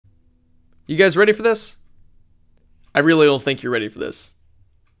You guys ready for this? I really don't think you're ready for this.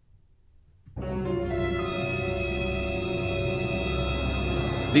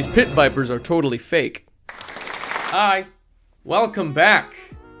 These pit vipers are totally fake. Hi, welcome back,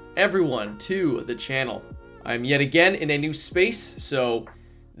 everyone, to the channel. I'm yet again in a new space, so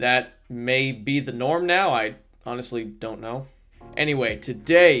that may be the norm now. I honestly don't know. Anyway,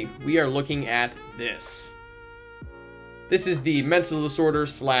 today we are looking at this. This is the mental disorder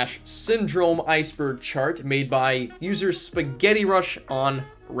 / syndrome iceberg chart made by user spaghettirush on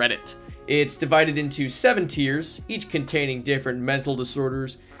Reddit. It's divided into 7 tiers, each containing different mental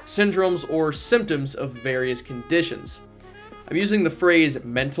disorders, syndromes, or symptoms of various conditions. I'm using the phrase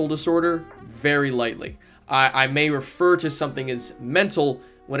mental disorder very lightly. I may refer to something as mental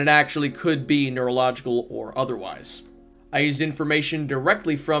when it actually could be neurological or otherwise. I used information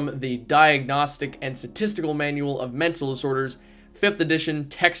directly from the Diagnostic and Statistical Manual of Mental Disorders, 5th edition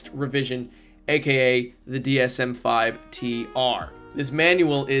text revision, aka the DSM-5-TR. This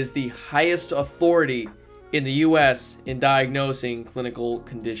manual is the highest authority in the US in diagnosing clinical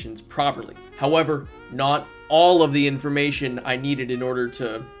conditions properly. However, not all of the information I needed in order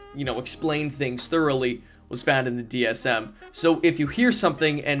to, explain things thoroughly was found in the DSM. So if you hear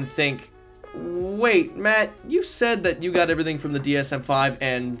something and think, wait, Matt, you said that you got everything from the DSM-5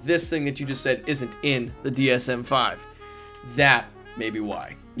 and this thing that you just said isn't in the DSM-5. That may be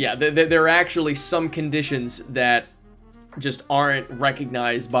why. Yeah, there are actually some conditions that just aren't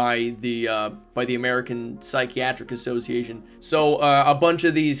recognized by the American Psychiatric Association. So a bunch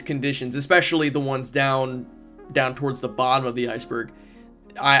of these conditions, especially the ones down towards the bottom of the iceberg,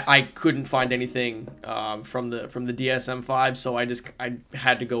 I couldn't find anything from the DSM-5, so I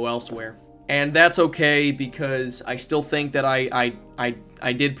had to go elsewhere. And that's okay, because I still think that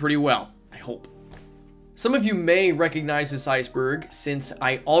I did pretty well, I hope. Some of you may recognize this iceberg since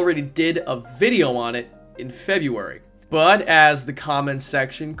I already did a video on it in February. But as the comments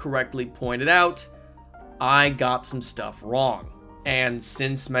section correctly pointed out, I got some stuff wrong. And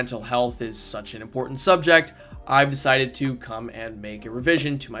since mental health is such an important subject, I've decided to come and make a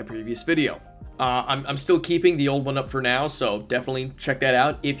revision to my previous video. I'm still keeping the old one up for now, so definitely check that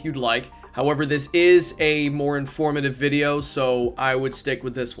out if you'd like. However, this is a more informative video, so I would stick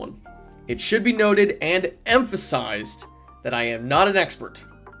with this one. It should be noted and emphasized that I am not an expert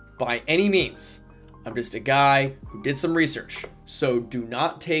by any means. I'm just a guy who did some research, so do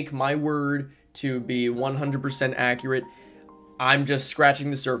not take my word to be 100% accurate. I'm just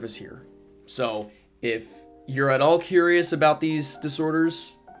scratching the surface here. So if you're at all curious about these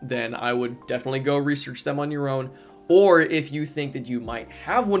disorders, then I would definitely go research them on your own. Or if you think that you might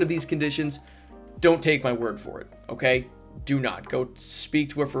have one of these conditions, don't take my word for it, okay? Do not. Go speak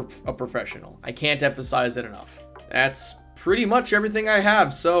to a professional. I can't emphasize it enough. That's pretty much everything I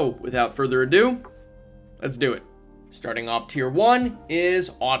have, so without further ado, let's do it. Starting off, tier 1 is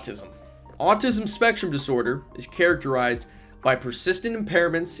autism. Autism spectrum disorder is characterized by persistent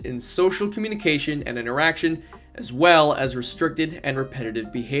impairments in social communication and interaction, as well as restricted and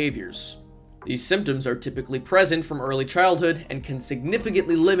repetitive behaviors. These symptoms are typically present from early childhood and can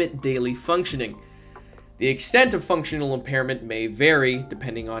significantly limit daily functioning. The extent of functional impairment may vary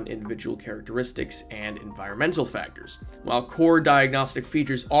depending on individual characteristics and environmental factors. While core diagnostic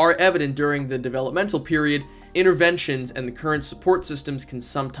features are evident during the developmental period, interventions and the current support systems can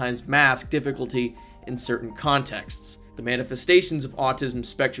sometimes mask difficulty in certain contexts. The manifestations of autism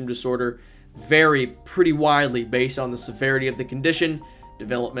spectrum disorder vary pretty widely based on the severity of the condition,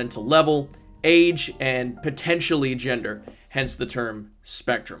 developmental level, age, and potentially gender, hence the term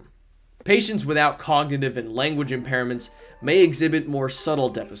spectrum. Patients without cognitive and language impairments may exhibit more subtle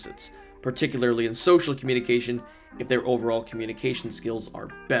deficits, particularly in social communication, if their overall communication skills are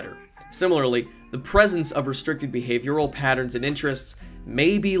better. Similarly, the presence of restricted behavioral patterns and interests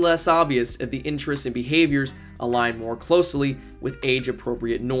may be less obvious if the interests and behaviors align more closely with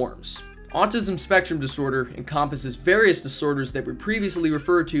age-appropriate norms. Autism spectrum disorder encompasses various disorders that were previously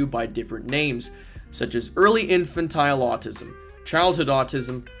referred to by different names, such as early infantile autism, childhood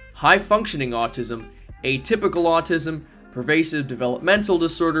autism, high-functioning autism, atypical autism, pervasive developmental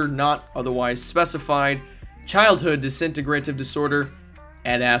disorder not otherwise specified, childhood disintegrative disorder,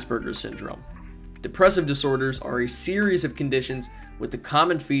 and Asperger's syndrome. Depressive disorders are a series of conditions with the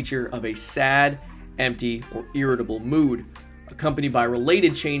common feature of a sad, empty, or irritable mood, accompanied by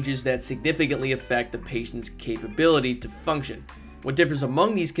related changes that significantly affect the patient's capability to function. What differs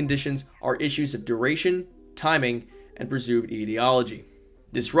among these conditions are issues of duration, timing, and presumed etiology.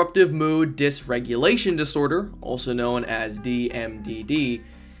 Disruptive mood dysregulation disorder, also known as DMDD,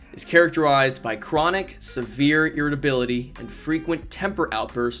 is characterized by chronic, severe irritability and frequent temper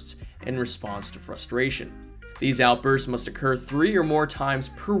outbursts in response to frustration. These outbursts must occur 3 or more times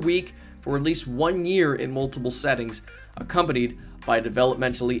per week for at least 1 year in multiple settings, accompanied by a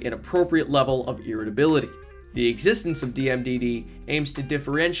developmentally inappropriate level of irritability. The existence of DMDD aims to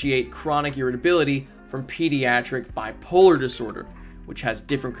differentiate chronic irritability from pediatric bipolar disorder, which has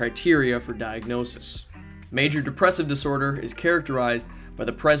different criteria for diagnosis. Major depressive disorder is characterized by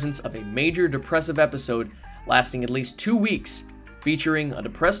the presence of a major depressive episode lasting at least 2 weeks, featuring a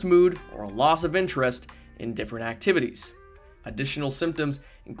depressed mood or a loss of interest in different activities. Additional symptoms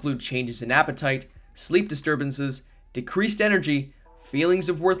include changes in appetite, sleep disturbances, decreased energy, feelings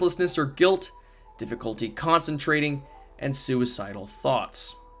of worthlessness or guilt, difficulty concentrating, and suicidal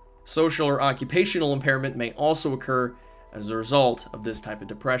thoughts. Social or occupational impairment may also occur as a result of this type of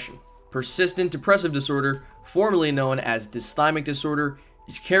depression. Persistent depressive disorder, formerly known as dysthymic disorder,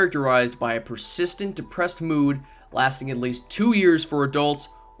 is characterized by a persistent depressed mood lasting at least 2 years for adults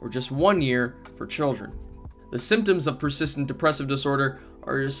or just 1 year for children. The symptoms of persistent depressive disorder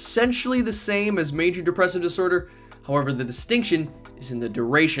are essentially the same as major depressive disorder, however, the distinction is in the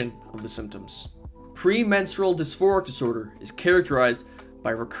duration of the symptoms. Premenstrual dysphoric disorder is characterized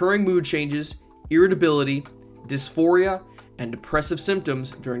by recurring mood changes, irritability, dysphoria, and depressive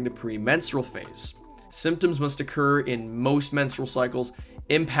symptoms during the premenstrual phase. Symptoms must occur in most menstrual cycles,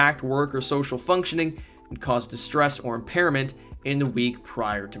 impact work or social functioning, and cause distress or impairment in the week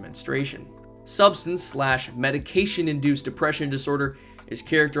prior to menstruation. Substance/medication-induced depression disorder is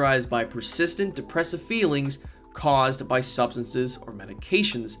characterized by persistent depressive feelings caused by substances or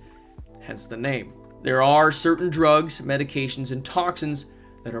medications, hence the name. There are certain drugs, medications, and toxins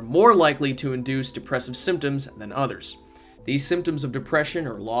that are more likely to induce depressive symptoms than others. These symptoms of depression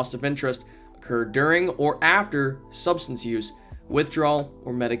or loss of interest occur during or after substance use, withdrawal,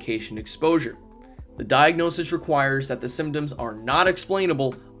 or medication exposure. The diagnosis requires that the symptoms are not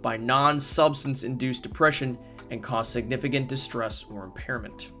explainable by non-substance induced depression and cause significant distress or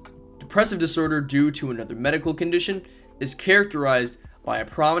impairment. Depressive disorder due to another medical condition is characterized by a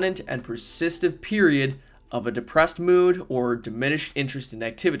prominent and persistent period of a depressed mood or diminished interest in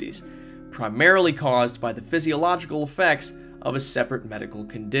activities, primarily caused by the physiological effects of a separate medical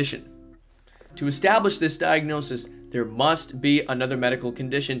condition. To establish this diagnosis, there must be another medical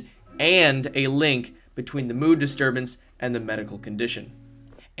condition and a link between the mood disturbance and the medical condition.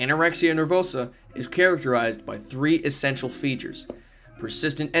 Anorexia nervosa is characterized by 3 essential features: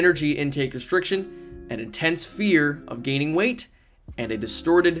 persistent energy intake restriction, an intense fear of gaining weight, and a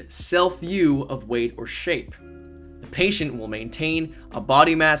distorted self-view of weight or shape. The patient will maintain a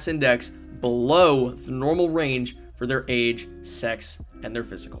body mass index below the normal range for their age, sex, and their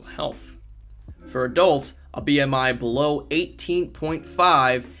physical health. For adults, a BMI below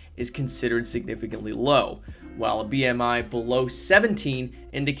 18.5 is considered significantly low, while a BMI below 17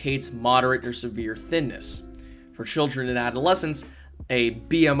 indicates moderate or severe thinness. For children and adolescents, a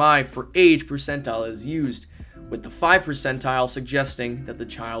BMI for age percentile is used, with the 5 percentile suggesting that the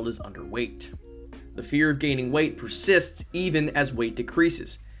child is underweight. The fear of gaining weight persists even as weight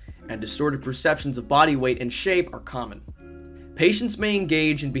decreases, and distorted perceptions of body weight and shape are common. Patients may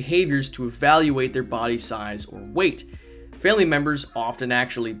engage in behaviors to evaluate their body size or weight. Family members often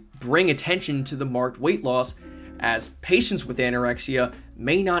actually bring attention to the marked weight loss, as patients with anorexia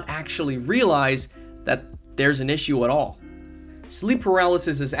may not actually realize that there's an issue at all. Sleep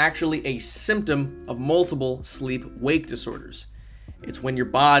paralysis is actually a symptom of multiple sleep-wake disorders. It's when your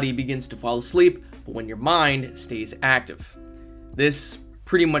body begins to fall asleep, but when your mind stays active. This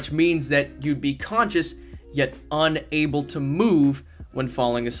pretty much means that you'd be conscious, yet unable to move when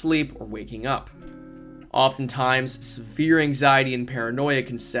falling asleep or waking up. Oftentimes, severe anxiety and paranoia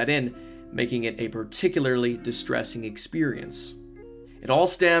can set in, making it a particularly distressing experience. It all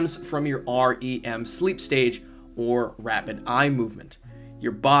stems from your REM sleep stage, or rapid eye movement.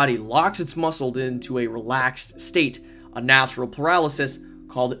 Your body locks its muscles into a relaxed state, a natural paralysis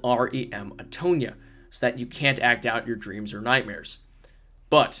called REM atonia, so that you can't act out your dreams or nightmares.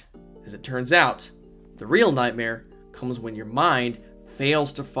 But, as it turns out, the real nightmare comes when your mind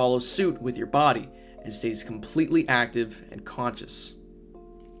fails to follow suit with your body and stays completely active and conscious.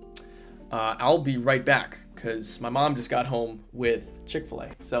 I'll be right back, because my mom just got home with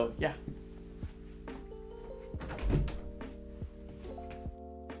Chick-fil-A, so yeah.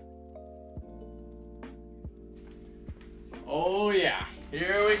 Oh yeah,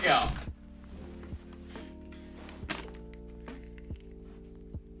 here we go.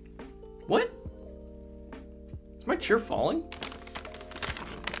 What? Is my chair falling?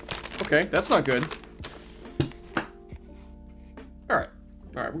 Okay, that's not good. Alright,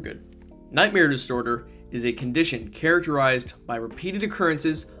 Alright, we're good. Nightmare disorder is a condition characterized by repeated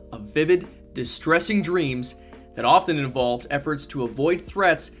occurrences of vivid, distressing dreams that often involve efforts to avoid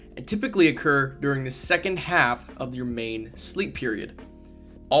threats and typically occur during the second half of your main sleep period,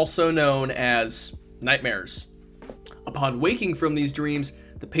 also known as nightmares. Upon waking from these dreams,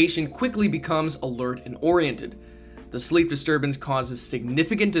 the patient quickly becomes alert and oriented. The sleep disturbance causes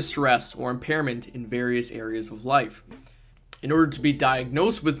significant distress or impairment in various areas of life. In order to be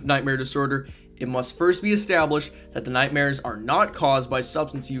diagnosed with nightmare disorder, it must first be established that the nightmares are not caused by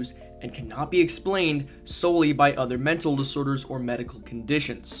substance use and cannot be explained solely by other mental disorders or medical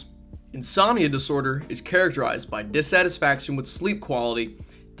conditions. Insomnia disorder is characterized by dissatisfaction with sleep quality,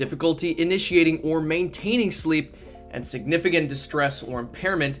 difficulty initiating or maintaining sleep, and significant distress or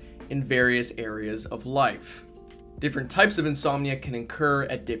impairment in various areas of life. Different types of insomnia can occur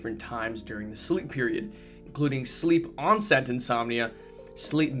at different times during the sleep period, including sleep onset insomnia,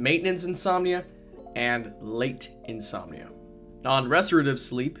 sleep maintenance insomnia, and late insomnia. Non-restorative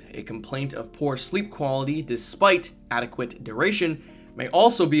sleep, a complaint of poor sleep quality despite adequate duration, may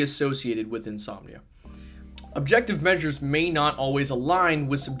also be associated with insomnia. Objective measures may not always align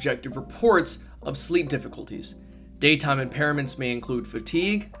with subjective reports of sleep difficulties. Daytime impairments may include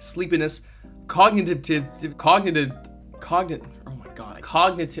fatigue, sleepiness, cognitive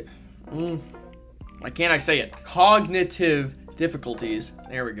difficulties,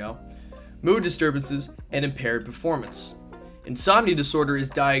 there we go, mood disturbances, and impaired performance. Insomnia disorder is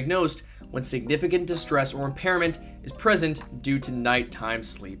diagnosed when significant distress or impairment is present due to nighttime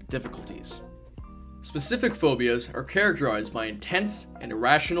sleep difficulties. Specific phobias are characterized by intense and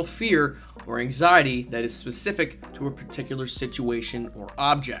irrational fear or anxiety that is specific to a particular situation or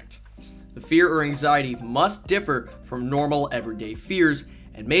object. The fear or anxiety must differ from normal everyday fears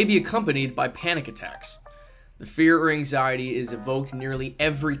and may be accompanied by panic attacks. The fear or anxiety is evoked nearly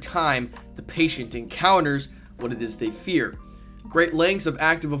every time the patient encounters what it is they fear. Great lengths of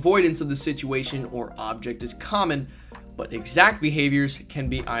active avoidance of the situation or object is common, but exact behaviors can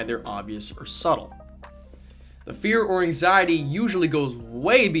be either obvious or subtle. The fear or anxiety usually goes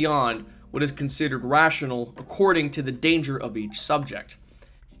way beyond what is considered rational according to the danger of each subject.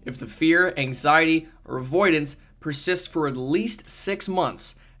 If the fear, anxiety, or avoidance persists for at least 6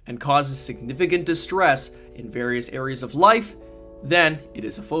 months and causes significant distress in various areas of life, then it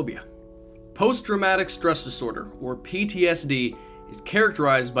is a phobia. Post-traumatic stress disorder, or PTSD, is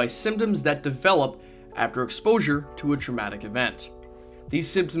characterized by symptoms that develop after exposure to a traumatic event. These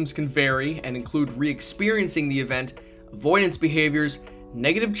symptoms can vary and include re-experiencing the event, avoidance behaviors,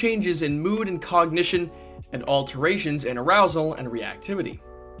 negative changes in mood and cognition, and alterations in arousal and reactivity.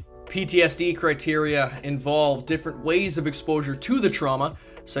 PTSD criteria involve different ways of exposure to the trauma,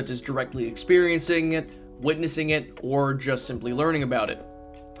 such as directly experiencing it, witnessing it, or just simply learning about it.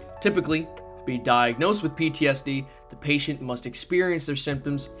 Typically, to be diagnosed with PTSD, the patient must experience their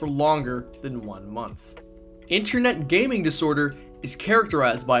symptoms for longer than 1 month. Internet gaming disorder is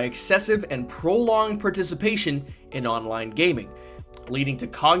characterized by excessive and prolonged participation in online gaming, leading to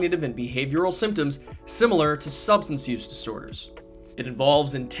cognitive and behavioral symptoms similar to substance use disorders. It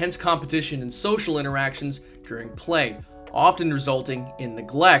involves intense competition and social interactions during play, often resulting in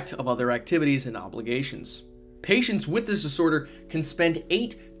neglect of other activities and obligations. Patients with this disorder can spend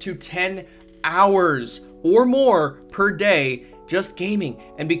 8 to 10 hours or more per day just gaming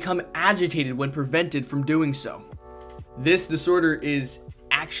and become agitated when prevented from doing so. This disorder is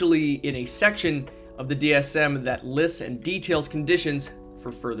actually in a section of the DSM that lists and details conditions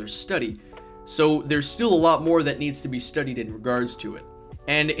for further study, so there's still a lot more that needs to be studied in regards to it.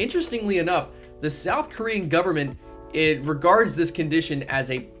 And interestingly enough, the South Korean government regards this condition as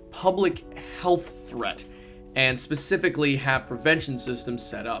a public health threat and specifically have prevention systems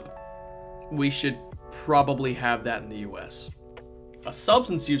set up. We should probably have that in the US. A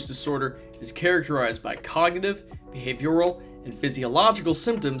substance use disorder is characterized by cognitive, behavioral, and physiological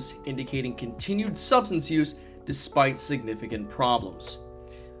symptoms indicating continued substance use despite significant problems.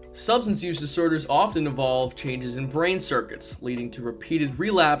 Substance use disorders often involve changes in brain circuits, leading to repeated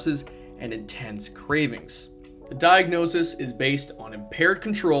relapses and intense cravings. The diagnosis is based on impaired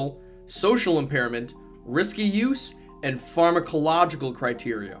control, social impairment, risky use, and pharmacological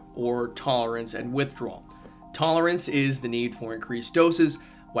criteria, or tolerance and withdrawal. Tolerance is the need for increased doses,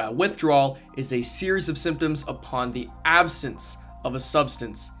 while withdrawal is a series of symptoms upon the absence of a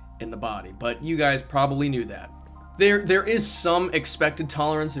substance in the body. But you guys probably knew that. There is some expected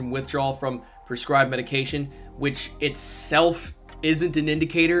tolerance and withdrawal from prescribed medication, which itself isn't an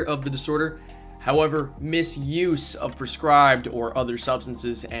indicator of the disorder. However, misuse of prescribed or other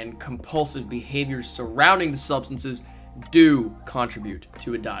substances and compulsive behaviors surrounding the substances do contribute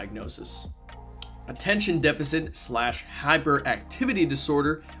to a diagnosis. Attention deficit slash hyperactivity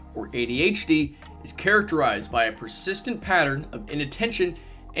disorder, or ADHD, is characterized by a persistent pattern of inattention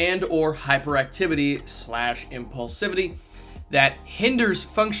and or hyperactivity slash impulsivity that hinders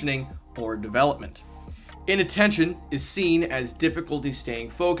functioning or development. Inattention is seen as difficulty staying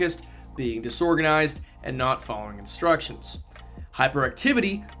focused, being disorganized, and not following instructions.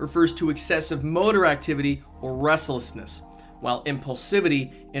 Hyperactivity refers to excessive motor activity or restlessness, while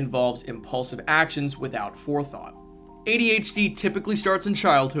impulsivity involves impulsive actions without forethought. ADHD typically starts in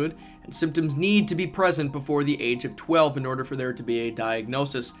childhood, and symptoms need to be present before the age of 12 in order for there to be a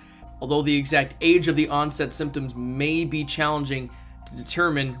diagnosis, although the exact age of the onset symptoms may be challenging to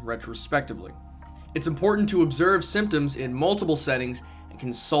determine retrospectively. It's important to observe symptoms in multiple settings and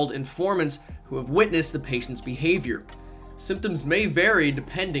consult informants who have witnessed the patient's behavior. Symptoms may vary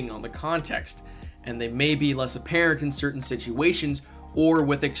depending on the context, and they may be less apparent in certain situations or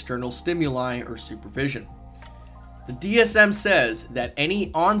with external stimuli or supervision. The DSM says that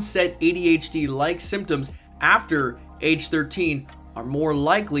any onset ADHD-like symptoms after age 13 are more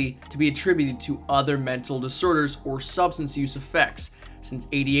likely to be attributed to other mental disorders or substance use effects, since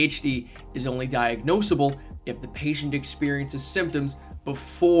ADHD is only diagnosable if the patient experiences symptoms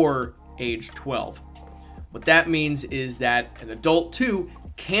before age 12. What that means is that an adult too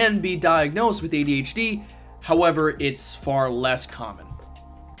can be diagnosed with ADHD, however, it's far less common.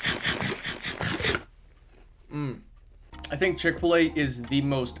 I think Chick-fil-A is the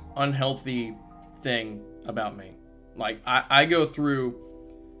most unhealthy thing about me. Like, I go through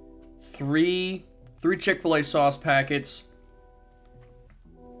three Chick-fil-A sauce packets,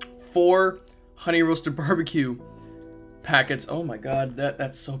 4 honey roasted barbecue packets. Oh my god,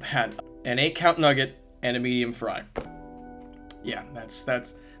 that's so bad. An 8-count nugget and a medium fry. Yeah,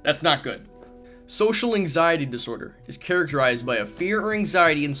 that's not good. Social anxiety disorder is characterized by a fear or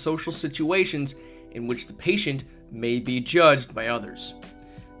anxiety in social situations in which the patient may be judged by others.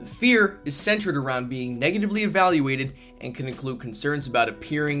 The fear is centered around being negatively evaluated and can include concerns about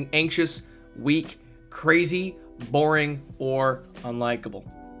appearing anxious, weak, crazy, boring, or unlikable,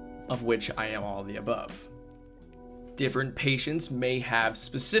 of which I am all of the above. Different patients may have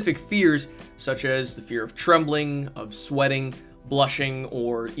specific fears, such as the fear of trembling, of sweating, blushing,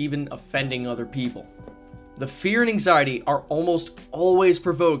 or even offending other people. The fear and anxiety are almost always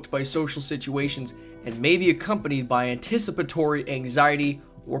provoked by social situations and may be accompanied by anticipatory anxiety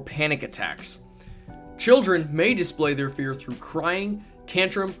or panic attacks. Children may display their fear through crying,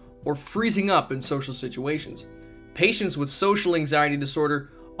 tantrum, or freezing up in social situations. Patients with social anxiety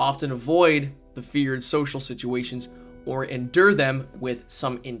disorder often avoid the feared social situations or endure them with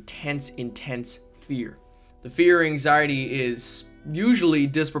some intense fear. The fear or anxiety is usually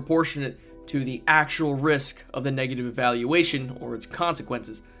disproportionate to the actual risk of the negative evaluation or its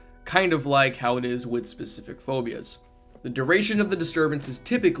consequences, kind of like how it is with specific phobias. The duration of the disturbance is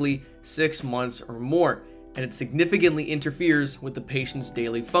typically 6 months or more, and it significantly interferes with the patient's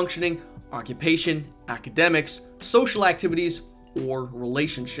daily functioning, occupation, academics, social activities, or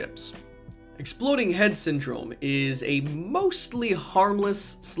relationships. Exploding head syndrome is a mostly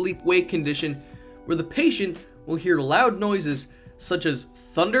harmless sleep-wake condition where the patient will hear loud noises such as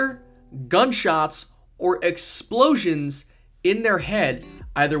thunder, gunshots, or explosions in their head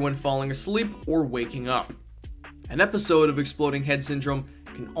either when falling asleep or waking up. An episode of exploding head syndrome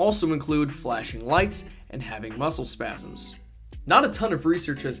can also include flashing lights and having muscle spasms. Not a ton of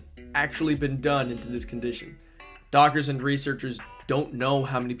research has actually been done into this condition. Doctors and researchers don't know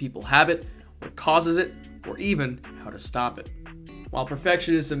how many people have it, what causes it, or even how to stop it. While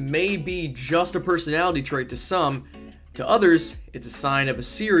perfectionism may be just a personality trait to some, to others, it's a sign of a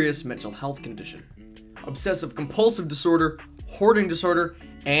serious mental health condition. Obsessive-compulsive disorder, hoarding disorder,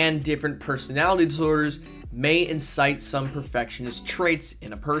 and different personality disorders may incite some perfectionist traits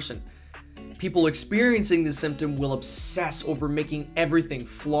in a person. People experiencing this symptom will obsess over making everything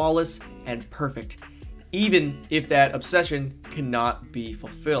flawless and perfect, even if that obsession cannot be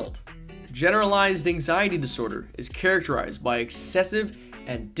fulfilled. Generalized anxiety disorder is characterized by excessive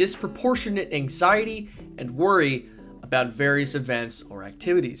and disproportionate anxiety and worry about various events or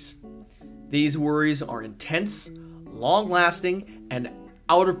activities. These worries are intense, long-lasting, and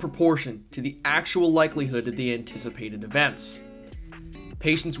out of proportion to the actual likelihood of the anticipated events.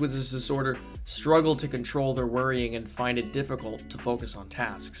 Patients with this disorder struggle to control their worrying and find it difficult to focus on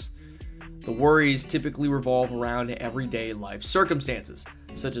tasks. The worries typically revolve around everyday life circumstances,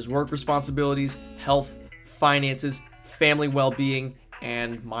 such as work responsibilities, health, finances, family well-being,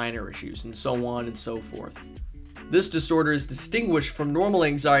 and minor issues, and so on and so forth. This disorder is distinguished from normal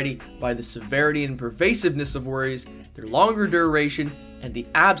anxiety by the severity and pervasiveness of worries their longer duration, and the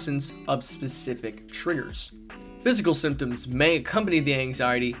absence of specific triggers. Physical symptoms may accompany the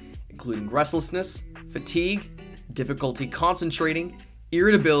anxiety, including restlessness, fatigue, difficulty concentrating,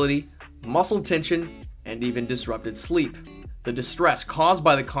 irritability, muscle tension, and even disrupted sleep. The distress caused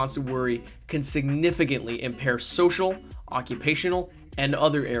by the constant worry can significantly impair social, occupational, and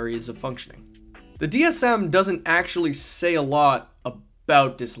other areas of functioning. The DSM doesn't actually say a lot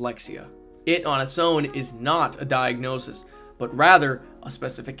about dyslexia. It on its own is not a diagnosis, but rather a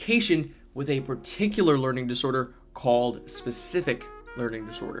specification with a particular learning disorder called specific learning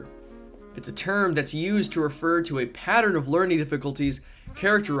disorder. It's a term that's used to refer to a pattern of learning difficulties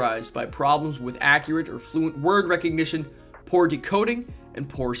characterized by problems with accurate or fluent word recognition, poor decoding, and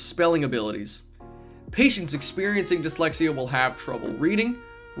poor spelling abilities. Patients experiencing dyslexia will have trouble reading,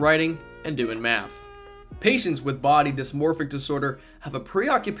 writing, and doing math. Patients with body dysmorphic disorder have a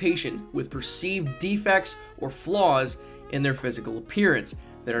preoccupation with perceived defects or flaws in their physical appearance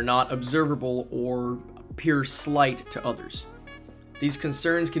that are not observable or appear slight to others. These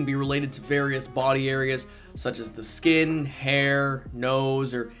concerns can be related to various body areas such as the skin, hair,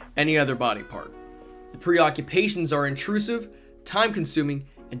 nose, or any other body part. The preoccupations are intrusive, time-consuming,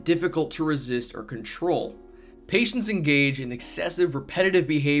 and difficult to resist or control. Patients engage in excessive repetitive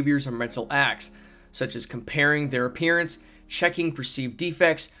behaviors or mental acts, such as comparing their appearance, checking perceived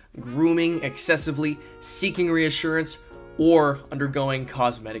defects, grooming excessively, seeking reassurance, or undergoing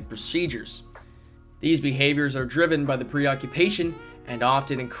cosmetic procedures. These behaviors are driven by the preoccupation and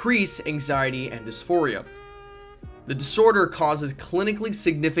often increase anxiety and dysphoria. The disorder causes clinically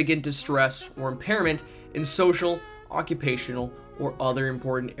significant distress or impairment in social, occupational, or other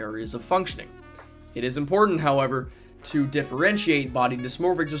important areas of functioning. It is important, however, to differentiate body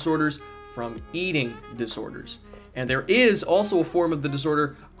dysmorphic disorders from eating disorders. And there is also a form of the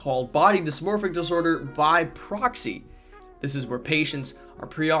disorder called body dysmorphic disorder by proxy. This is where patients are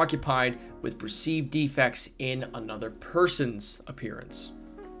preoccupied with perceived defects in another person's appearance.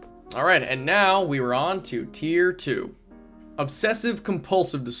 All right, and now we are on to Tier 2. Obsessive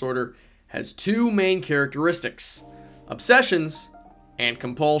compulsive disorder has two main characteristics: obsessions and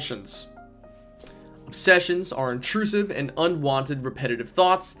compulsions. Obsessions are intrusive and unwanted repetitive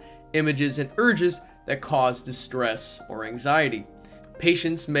thoughts, images, and urges that cause distress or anxiety.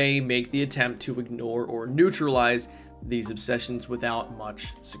 Patients may make the attempt to ignore or neutralize these obsessions without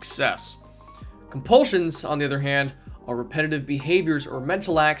much success. Compulsions, on the other hand, are repetitive behaviors or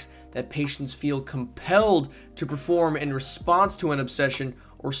mental acts that patients feel compelled to perform in response to an obsession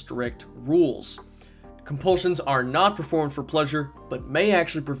or strict rules. Compulsions are not performed for pleasure, but may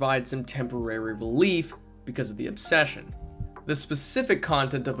actually provide some temporary relief because of the obsession. The specific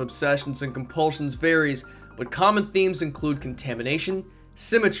content of obsessions and compulsions varies, but common themes include contamination,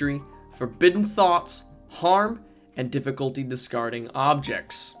 symmetry, forbidden thoughts, harm, and difficulty discarding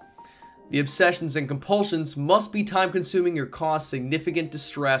objects. The obsessions and compulsions must be time-consuming or cause significant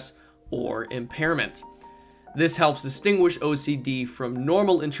distress or impairment. This helps distinguish OCD from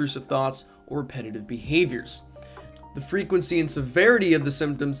normal intrusive thoughts or repetitive behaviors. The frequency and severity of the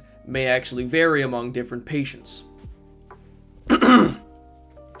symptoms may actually vary among different patients.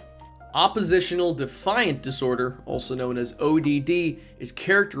 Oppositional defiant disorder, also known as ODD, is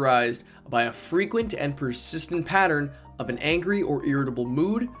characterized by a frequent and persistent pattern of an angry or irritable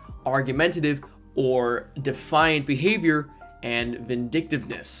mood, argumentative or defiant behavior, and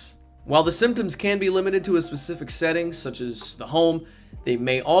vindictiveness. While the symptoms can be limited to a specific setting, such as the home, they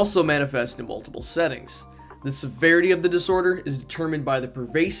may also manifest in multiple settings. The severity of the disorder is determined by the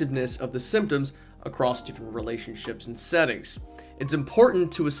pervasiveness of the symptoms across different relationships and settings. It's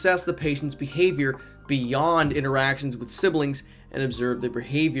important to assess the patient's behavior beyond interactions with siblings and observe their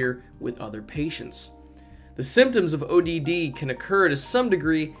behavior with other patients. The symptoms of ODD can occur to some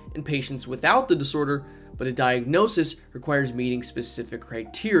degree in patients without the disorder, but a diagnosis requires meeting specific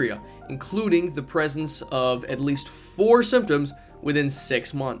criteria, including the presence of at least 4 symptoms within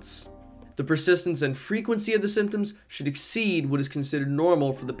 6 months. The persistence and frequency of the symptoms should exceed what is considered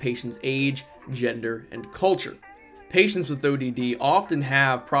normal for the patient's age, gender, and culture. Patients with ODD often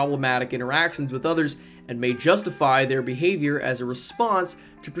have problematic interactions with others and may justify their behavior as a response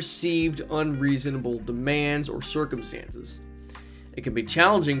to perceived unreasonable demands or circumstances. It can be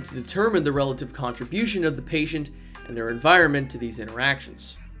challenging to determine the relative contribution of the patient and their environment to these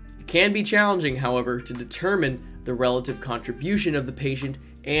interactions. It can be challenging, however, to determine the relative contribution of the patient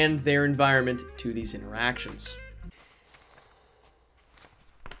and their environment to these interactions.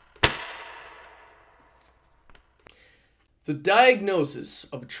 The diagnosis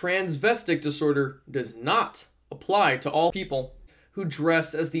of transvestic disorder does not apply to all people who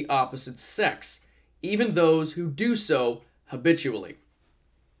dress as the opposite sex, even those who do so habitually.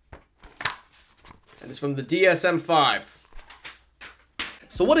 That is from the DSM-5.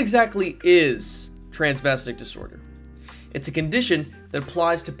 So what exactly is transvestic disorder? It's a condition that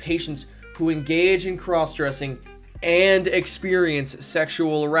applies to patients who engage in cross-dressing and experience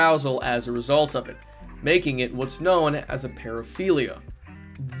sexual arousal as a result of it, making it what's known as a paraphilia.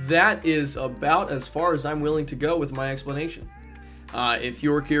 That is about as far as I'm willing to go with my explanation. If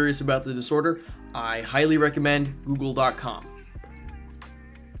you're curious about the disorder, I highly recommend google.com.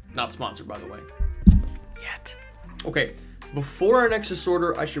 Not sponsored, by the way. Yet. Okay, before our next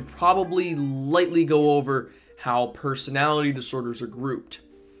disorder, I should probably lightly go over how personality disorders are grouped.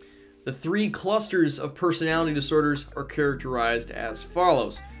 The three clusters of personality disorders are characterized as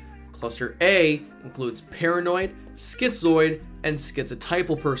follows. Cluster A includes paranoid, schizoid, and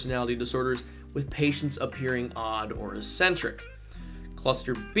schizotypal personality disorders with patients appearing odd or eccentric.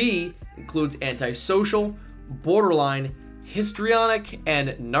 Cluster B includes antisocial, borderline, histrionic, and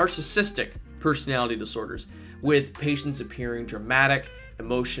narcissistic personality disorders with patients appearing dramatic,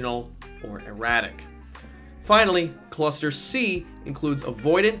 emotional, or erratic. Finally, Cluster C includes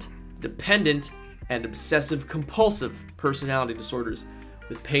avoidant, dependent, and obsessive-compulsive personality disorders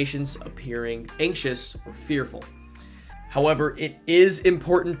with patients appearing anxious or fearful. However, it is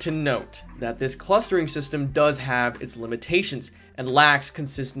important to note that this clustering system does have its limitations and lacks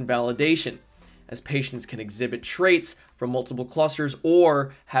consistent validation, as patients can exhibit traits from multiple clusters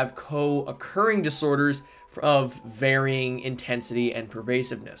or have co-occurring disorders of varying intensity and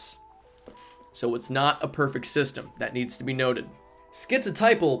pervasiveness. So it's not a perfect system. That needs to be noted.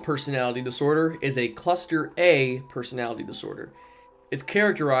 Schizotypal personality disorder is a Cluster A personality disorder. It's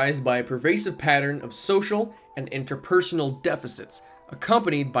characterized by a pervasive pattern of social and interpersonal deficits,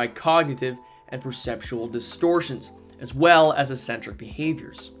 accompanied by cognitive and perceptual distortions, as well as eccentric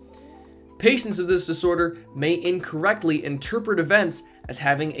behaviors. Patients of this disorder may incorrectly interpret events as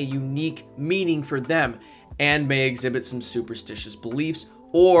having a unique meaning for them and may exhibit some superstitious beliefs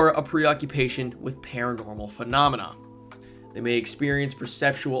or a preoccupation with paranormal phenomena. They may experience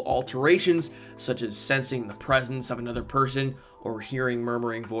perceptual alterations, such as sensing the presence of another person or hearing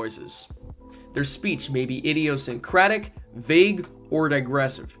murmuring voices. Their speech may be idiosyncratic, vague, or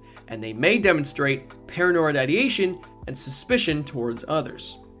digressive, and they may demonstrate paranoid ideation and suspicion towards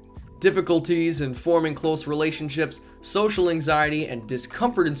others. Difficulties in forming close relationships, social anxiety, and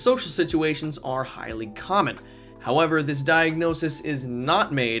discomfort in social situations are highly common. However, this diagnosis is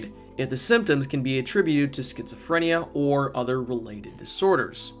not made if the symptoms can be attributed to schizophrenia or other related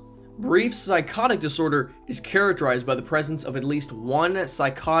disorders. Brief psychotic disorder is characterized by the presence of at least one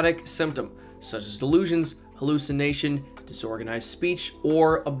psychotic symptom, such as delusions, hallucination, disorganized speech,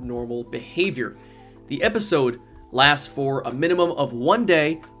 or abnormal behavior. The episode lasts for a minimum of 1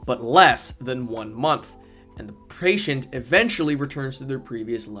 day, but less than 1 month, and the patient eventually returns to their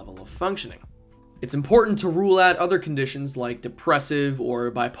previous level of functioning. It's important to rule out other conditions like depressive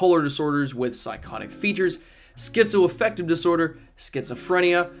or bipolar disorders with psychotic features, schizoaffective disorder,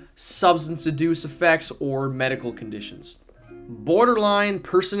 schizophrenia, substance abuse effects, or medical conditions. Borderline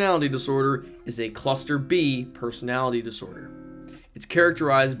personality disorder is a Cluster B personality disorder. It's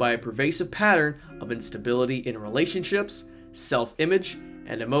characterized by a pervasive pattern of instability in relationships, self-image,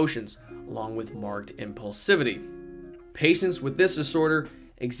 and emotions, along with marked impulsivity. Patients with this disorder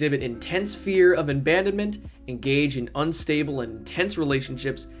exhibit intense fear of abandonment, engage in unstable and intense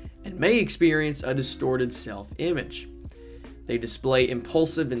relationships, and may experience a distorted self-image. They display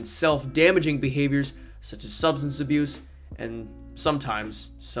impulsive and self-damaging behaviors such as substance abuse and sometimes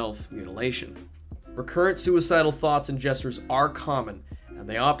self-mutilation. Recurrent suicidal thoughts and gestures are common, and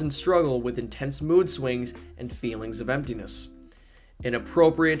they often struggle with intense mood swings and feelings of emptiness.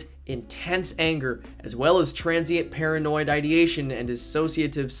 Inappropriate, intense anger, as well as transient paranoid ideation and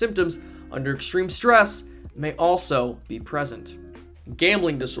dissociative symptoms under extreme stress may also be present.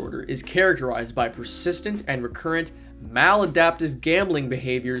 Gambling disorder is characterized by persistent and recurrent maladaptive gambling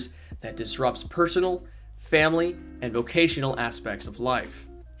behaviors that disrupts personal, family, and vocational aspects of life.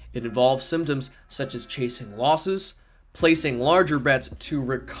 It involves symptoms such as chasing losses, placing larger bets to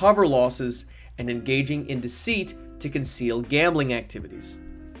recover losses, and engaging in deceit to conceal gambling activities.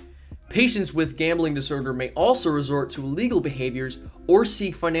 Patients with gambling disorder may also resort to illegal behaviors or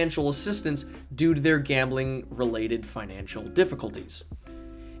seek financial assistance due to their gambling-related financial difficulties.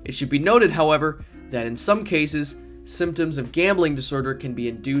 It should be noted, however, that in some cases, symptoms of gambling disorder can be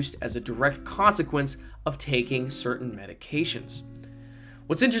induced as a direct consequence of taking certain medications.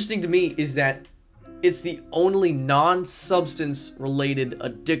 What's interesting to me is that it's the only non-substance related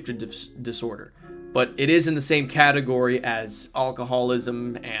addictive disorder. but it is in the same category as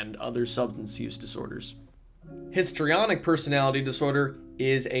alcoholism and other substance use disorders. Histrionic personality disorder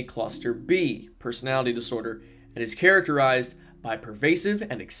is a cluster B personality disorder and is characterized by pervasive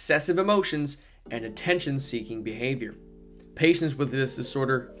and excessive emotions and attention-seeking behavior. Patients with this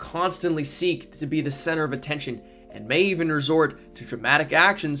disorder constantly seek to be the center of attention and may even resort to dramatic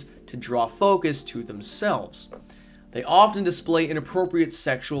actions to draw focus to themselves. They often display inappropriate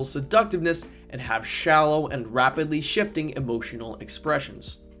sexual seductiveness and have shallow and rapidly shifting emotional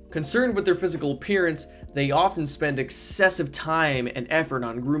expressions. Concerned with their physical appearance, they often spend excessive time and effort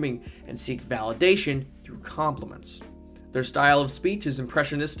on grooming and seek validation through compliments. Their style of speech is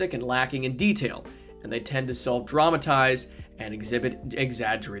impressionistic and lacking in detail, and they tend to self-dramatize and exhibit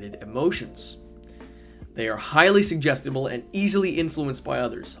exaggerated emotions. They are highly suggestible and easily influenced by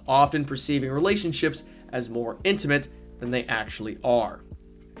others, often perceiving relationships as more intimate than they actually are.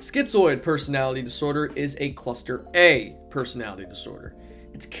 Schizoid personality disorder is a cluster A personality disorder.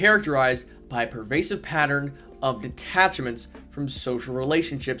 It's characterized by a pervasive pattern of detachments from social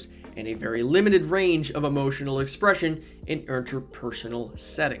relationships and a very limited range of emotional expression in interpersonal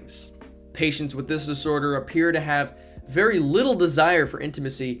settings. Patients with this disorder appear to have very little desire for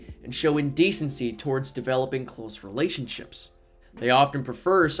intimacy and show indecency towards developing close relationships. They often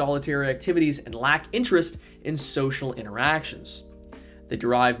prefer solitary activities and lack interest in social interactions. They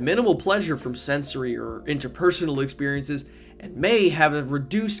derive minimal pleasure from sensory or interpersonal experiences and may have a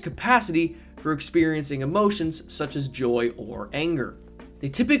reduced capacity for experiencing emotions such as joy or anger. They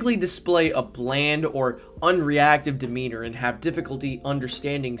typically display a bland or unreactive demeanor and have difficulty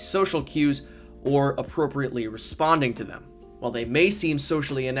understanding social cues or appropriately responding to them. While they may seem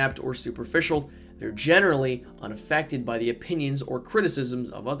socially inept or superficial, they're generally unaffected by the opinions or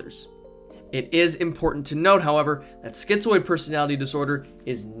criticisms of others. It is important to note, however, that schizoid personality disorder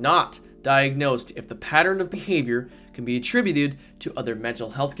is not diagnosed if the pattern of behavior can be attributed to other mental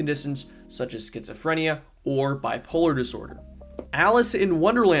health conditions such as schizophrenia or bipolar disorder. Alice in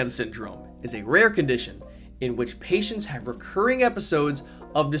Wonderland syndrome is a rare condition in which patients have recurring episodes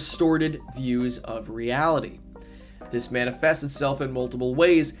of distorted views of reality. This manifests itself in multiple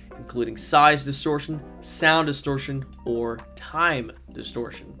ways, including size distortion, sound distortion, or time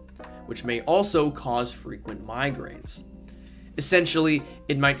distortion, which may also cause frequent migraines. Essentially,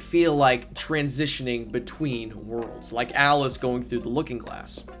 it might feel like transitioning between worlds, like Alice going through the looking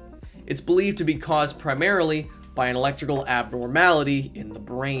glass. It's believed to be caused primarily by an electrical abnormality in the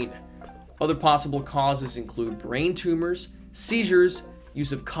brain. Other possible causes include brain tumors, seizures,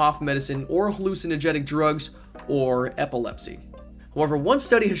 use of cough medicine or hallucinogenic drugs, or epilepsy. However, one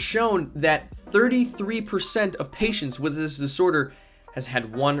study has shown that 33% of patients with this disorder has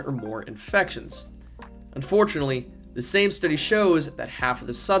had one or more infections. Unfortunately, the same study shows that half of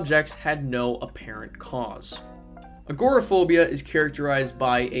the subjects had no apparent cause. Agoraphobia is characterized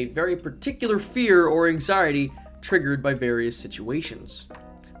by a very particular fear or anxiety triggered by various situations.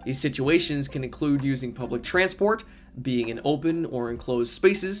 These situations can include using public transport, being in open or enclosed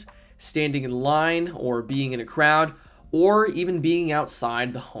spaces, standing in line or being in a crowd, or even being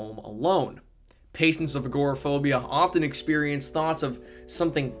outside the home alone. Patients of agoraphobia often experience thoughts of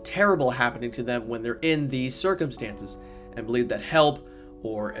something terrible happening to them when they're in these circumstances, and believe that help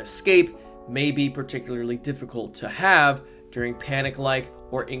or escape may be particularly difficult to have during panic-like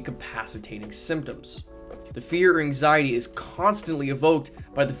or incapacitating symptoms. The fear or anxiety is constantly evoked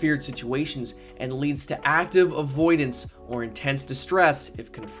by the feared situations and leads to active avoidance or intense distress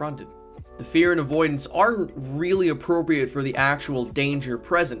if confronted. The fear and avoidance aren't really appropriate for the actual danger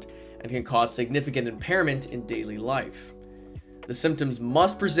present and can cause significant impairment in daily life. The symptoms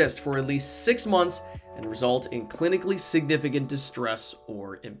must persist for at least 6 months and result in clinically significant distress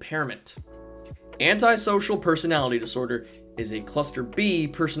or impairment. Antisocial personality disorder is a cluster B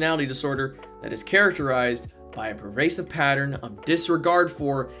personality disorder that is characterized by a pervasive pattern of disregard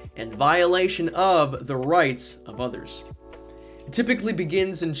for and violation of the rights of others. It typically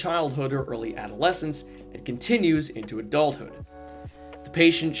begins in childhood or early adolescence and continues into adulthood. The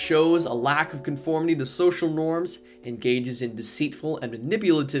patient shows a lack of conformity to social norms, engages in deceitful and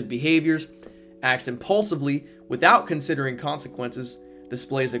manipulative behaviors, acts impulsively without considering consequences,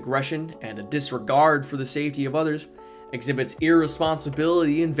 displays aggression and a disregard for the safety of others, exhibits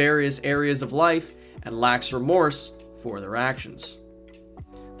irresponsibility in various areas of life, and lacks remorse for their actions.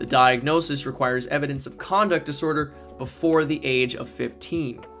 The diagnosis requires evidence of conduct disorder before the age of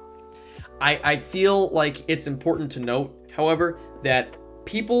 15. I feel like it's important to note, however, that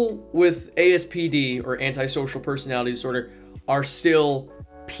people with ASPD or antisocial personality disorder are still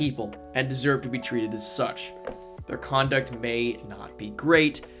people and deserve to be treated as such. Their conduct may not be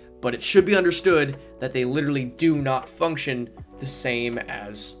great, but it should be understood that they literally do not function the same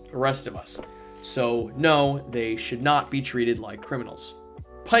as the rest of us. So no, they should not be treated like criminals.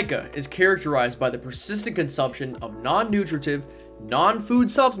 Pica is characterized by the persistent consumption of non-nutritive, non-food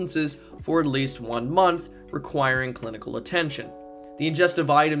substances for at least 1 month, requiring clinical attention. The ingest of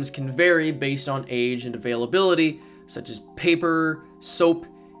items can vary based on age and availability, such as paper, soap,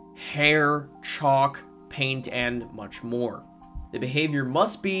 hair, chalk, paint, and much more. The behavior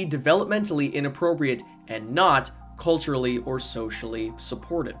must be developmentally inappropriate and not culturally or socially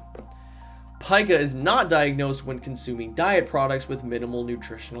supported. Pica is not diagnosed when consuming diet products with minimal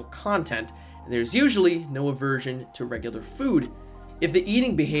nutritional content, and there's usually no aversion to regular food. If the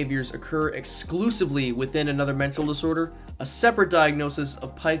eating behaviors occur exclusively within another mental disorder, a separate diagnosis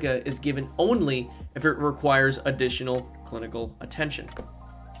of pica is given only if it requires additional clinical attention.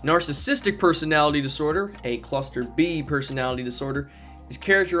 Narcissistic personality disorder, a cluster B personality disorder, is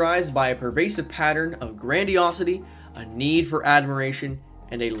characterized by a pervasive pattern of grandiosity, a need for admiration,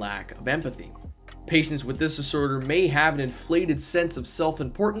 and a lack of empathy. Patients with this disorder may have an inflated sense of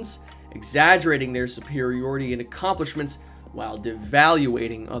self-importance, exaggerating their superiority and accomplishments while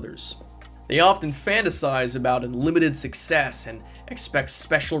devaluating others. They often fantasize about unlimited success and expect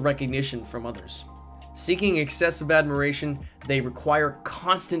special recognition from others. Seeking excessive admiration, they require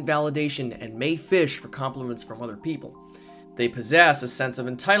constant validation and may fish for compliments from other people. They possess a sense of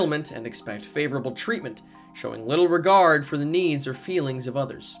entitlement and expect favorable treatment, showing little regard for the needs or feelings of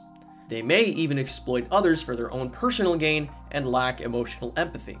others. They may even exploit others for their own personal gain and lack emotional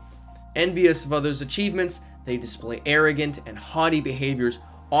empathy. Envious of others' achievements, they display arrogant and haughty behaviors,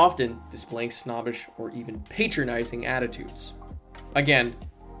 often displaying snobbish or even patronizing attitudes. Again,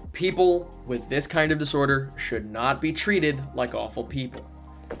 people with this kind of disorder should not be treated like awful people.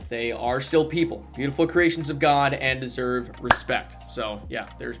 They are still people, beautiful creations of God, and deserve respect. So yeah,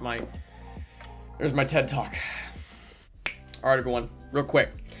 there's my TED Talk. All right, everyone, real quick.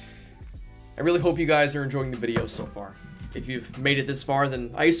 I really hope you guys are enjoying the video so far. If you've made it this far,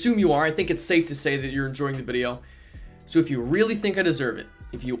 then I assume you are. I think it's safe to say that you're enjoying the video. So if you really think I deserve it,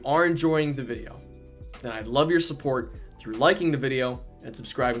 if you are enjoying the video, then I'd love your support through liking the video and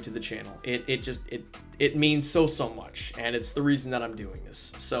subscribing to the channel. It means so much, and it's the reason that I'm doing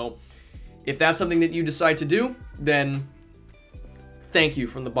this. So if that's something that you decide to do, then thank you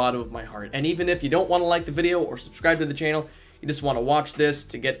from the bottom of my heart. And even if you don't want to like the video or subscribe to the channel, you just want to watch this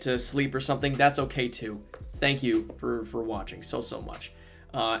to get to sleep or something, that's okay too. Thank you for watching so much.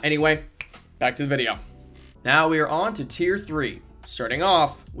 Anyway, back to the video. Now we are on to tier 3, starting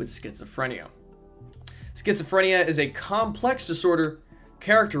off with schizophrenia. Schizophrenia is a complex disorder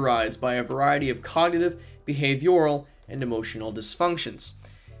characterized by a variety of cognitive, behavioral, and emotional dysfunctions.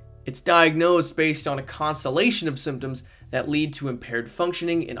 It's diagnosed based on a constellation of symptoms that lead to impaired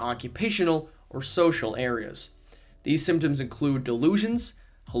functioning in occupational or social areas. These symptoms include delusions,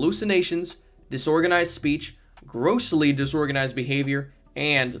 hallucinations, disorganized speech, grossly disorganized behavior,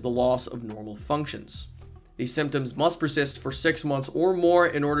 and the loss of normal functions. These symptoms must persist for 6 months or more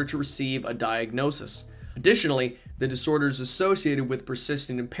in order to receive a diagnosis. Additionally, the disorder is associated with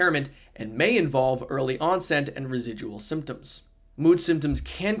persistent impairment and may involve early onset and residual symptoms. Mood symptoms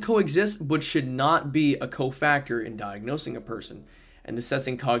can coexist but should not be a cofactor in diagnosing a person, and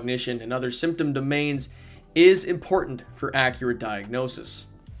assessing cognition and other symptom domains is important for accurate diagnosis.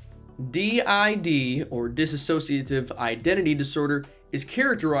 DID, or dissociative identity disorder, is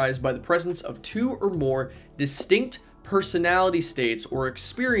characterized by the presence of 2 or more distinct personality states or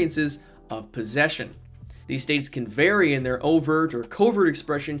experiences of possession. These states can vary in their overt or covert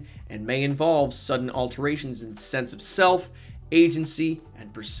expression and may involve sudden alterations in sense of self, agency,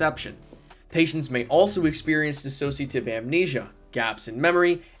 and perception. Patients may also experience dissociative amnesia, gaps in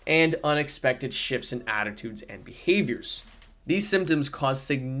memory, and unexpected shifts in attitudes and behaviors. These symptoms cause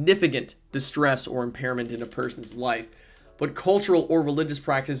significant distress or impairment in a person's life, but cultural or religious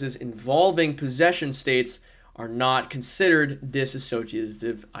practices involving possession states are not considered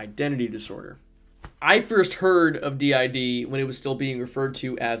dissociative identity disorder. I first heard of DID when it was still being referred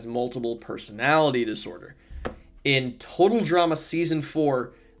to as multiple personality disorder. In Total Drama Season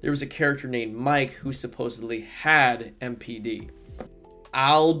 4, there was a character named Mike who supposedly had MPD.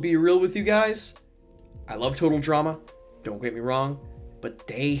 I'll be real with you guys, I love Total Drama, don't get me wrong, but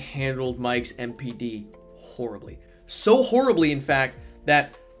they handled Mike's MPD horribly. So horribly, in fact,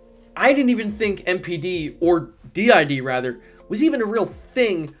 that I didn't even think MPD, or DID rather, was even a real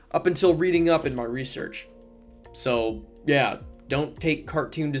thing up until reading up in my research. So, yeah, don't take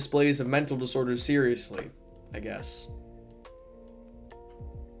cartoon displays of mental disorders seriously, I guess.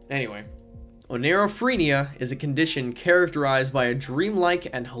 Anyway, Oneirophrenia is a condition characterized by a dreamlike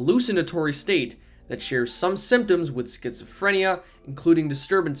and hallucinatory state that shares some symptoms with schizophrenia, including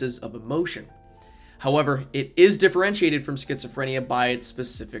disturbances of emotion. However, it is differentiated from schizophrenia by its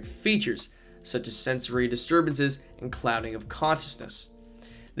specific features, such as sensory disturbances and clouding of consciousness.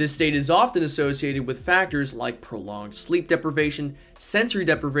 This state is often associated with factors like prolonged sleep deprivation, sensory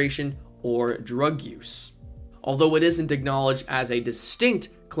deprivation, or drug use. Although it isn't acknowledged as a distinct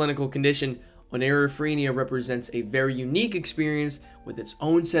clinical condition, oneirophrenia represents a very unique experience with its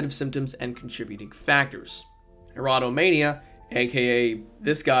own set of symptoms and contributing factors. Erotomania, aka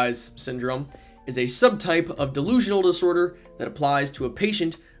this guy's syndrome, is a subtype of delusional disorder that applies to a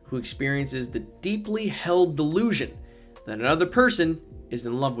patient who experiences the deeply held delusion that another person is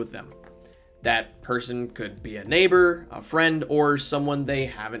in love with them. That person could be a neighbor, a friend, or someone they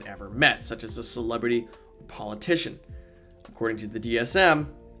haven't ever met, such as a celebrity or politician. According to the DSM,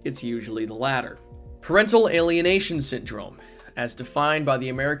 it's usually the latter. Parental alienation syndrome, as defined by the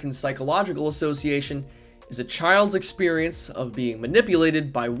American Psychological Association, is a child's experience of being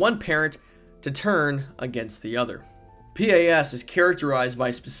manipulated by one parent to turn against the other. PAS is characterized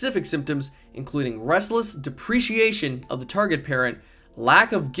by specific symptoms including restless depreciation of the target parent,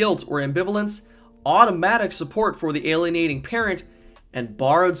 lack of guilt or ambivalence, automatic support for the alienating parent, and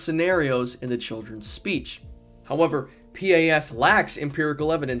borrowed scenarios in the children's speech. However, PAS lacks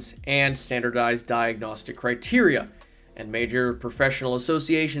empirical evidence and standardized diagnostic criteria, and major professional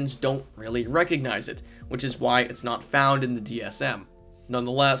associations don't really recognize it, which is why it's not found in the DSM.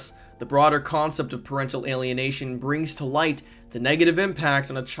 Nonetheless, the broader concept of parental alienation brings to light the negative impact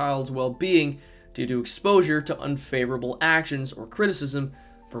on a child's well-being due to exposure to unfavorable actions or criticism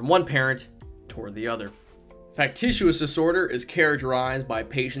from one parent toward the other. Factitious disorder is characterized by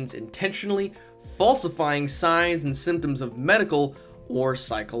patients intentionally falsifying signs and symptoms of medical or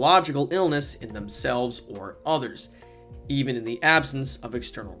psychological illness in themselves or others, even in the absence of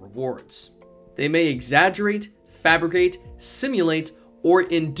external rewards. They may exaggerate, fabricate, simulate, or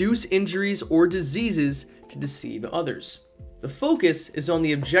induce injuries or diseases to deceive others. The focus is on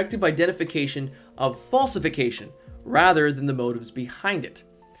the objective identification of falsification rather than the motives behind it.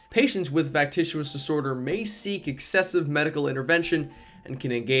 Patients with factitious disorder may seek excessive medical intervention and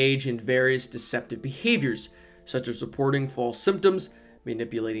can engage in various deceptive behaviors, such as reporting false symptoms,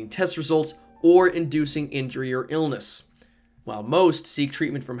 manipulating test results, or inducing injury or illness. While most seek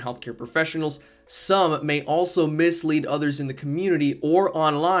treatment from healthcare professionals, some may also mislead others in the community or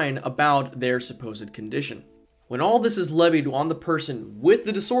online about their supposed condition. When all this is levied on the person with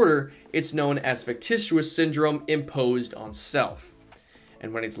the disorder, it's known as factitious syndrome imposed on self.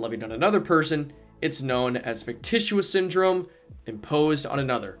 And when it's levied on another person, it's known as factitious syndrome imposed on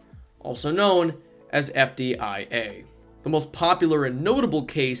another, also known as FDIA. The most popular and notable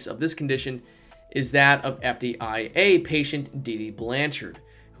case of this condition is that of FDIA patient Dee Dee Blanchard,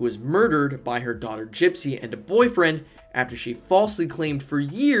 who was murdered by her daughter Gypsy and a boyfriend after she falsely claimed for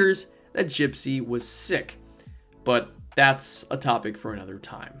years that Gypsy was sick. But that's a topic for another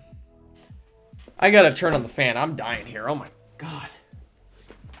time. I gotta turn on the fan. I'm dying here. Oh my god.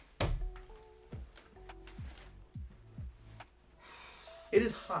 It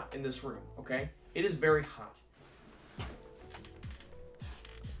is hot in this room, okay? It is very hot.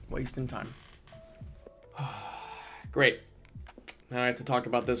 Wasting time. Great. Now I have to talk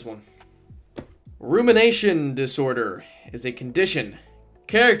about this one. Rumination disorder is a condition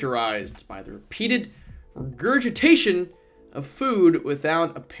characterized by the repeated regurgitation of food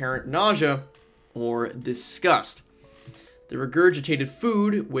without apparent nausea or disgust. The regurgitated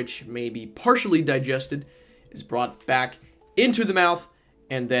food, which may be partially digested, is brought back into the mouth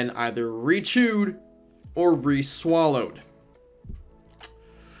and then either re-chewed or re-swallowed.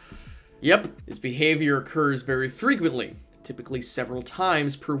 Yep, this behavior occurs very frequently, typically several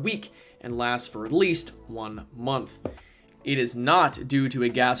times per week, and lasts for at least 1 month. It is not due to a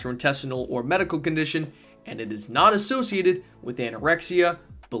gastrointestinal or medical condition, and it is not associated with anorexia,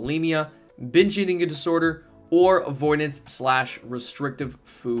 bulimia, binge eating disorder, or avoidance/restrictive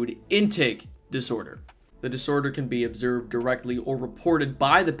food intake disorder. The disorder can be observed directly or reported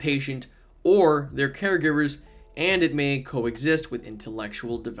by the patient or their caregivers, and it may coexist with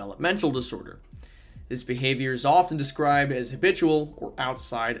intellectual developmental disorder. This behavior is often described as habitual or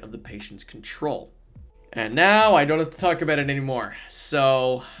outside of the patient's control. And now I don't have to talk about it anymore,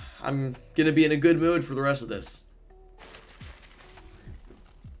 so I'm gonna be in a good mood for the rest of this.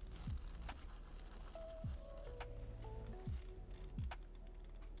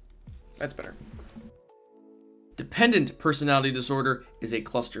 That's better. Dependent personality disorder is a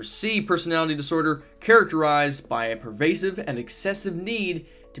cluster C personality disorder characterized by a pervasive and excessive need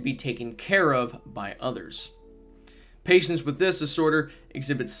to be taken care of by others. Patients with this disorder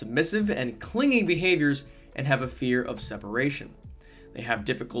exhibit submissive and clinging behaviors and have a fear of separation. They have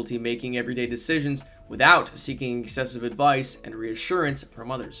difficulty making everyday decisions without seeking excessive advice and reassurance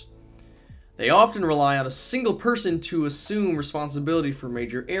from others. They often rely on a single person to assume responsibility for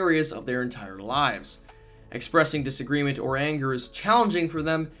major areas of their entire lives. Expressing disagreement or anger is challenging for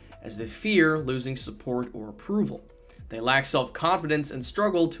them as they fear losing support or approval. They lack self-confidence and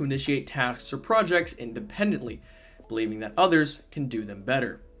struggle to initiate tasks or projects independently, believing that others can do them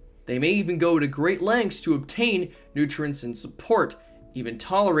better. They may even go to great lengths to obtain nutrients and support, even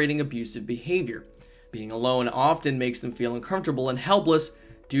tolerating abusive behavior. Being alone often makes them feel uncomfortable and helpless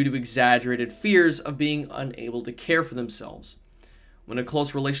due to exaggerated fears of being unable to care for themselves. When a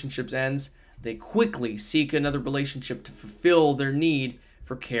close relationship ends, they quickly seek another relationship to fulfill their need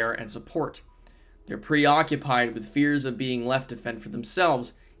for care and support. They're preoccupied with fears of being left to fend for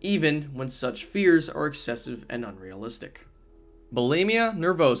themselves, even when such fears are excessive and unrealistic. Bulimia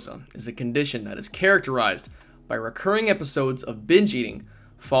nervosa is a condition that is characterized by recurring episodes of binge eating,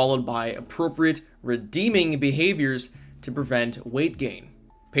 followed by appropriate redeeming behaviors to prevent weight gain.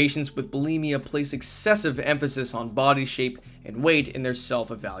 Patients with bulimia place excessive emphasis on body shape and weight in their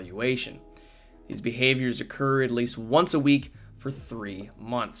self-evaluation. These behaviors occur at least once a week for 3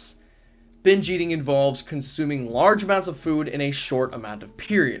 months. Binge eating involves consuming large amounts of food in a short amount of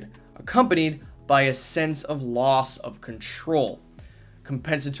period, accompanied by a sense of loss of control.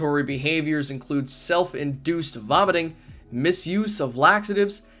 Compensatory behaviors include self-induced vomiting, misuse of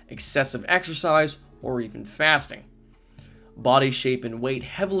laxatives, excessive exercise, or even fasting. Body shape and weight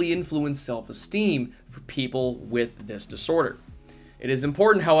heavily influence self-esteem for people with this disorder. It is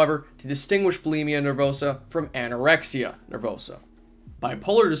important, however, to distinguish bulimia nervosa from anorexia nervosa.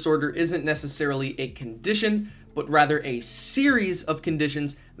 Bipolar disorder isn't necessarily a condition, but rather a series of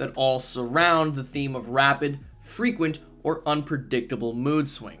conditions that all surround the theme of rapid, frequent, or unpredictable mood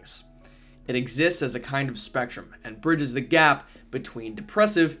swings. It exists as a kind of spectrum and bridges the gap between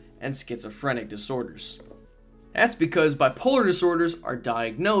depressive and schizophrenic disorders. That's because bipolar disorders are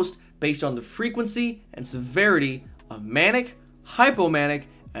diagnosed based on the frequency and severity of manic, hypomanic,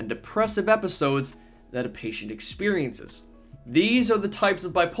 and depressive episodes that a patient experiences. These are the types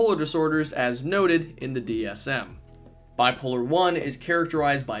of bipolar disorders as noted in the DSM. Bipolar 1 is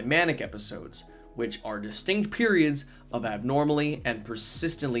characterized by manic episodes, which are distinct periods of abnormally and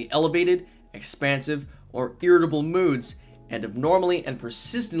persistently elevated, expansive, or irritable moods, and abnormally and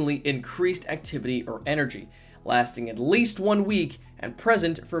persistently increased activity or energy, lasting at least 1 week and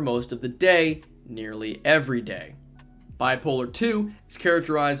present for most of the day, nearly every day. Bipolar 2 is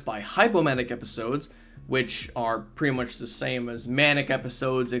characterized by hypomanic episodes, which are pretty much the same as manic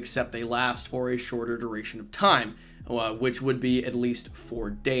episodes except they last for a shorter duration of time, which would be at least 4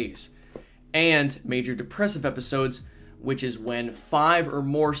 days. And major depressive episodes, which is when 5 or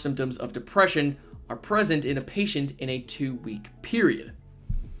more symptoms of depression are present in a patient in a 2-week period.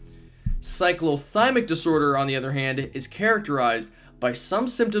 Cyclothymic disorder, on the other hand, is characterized by some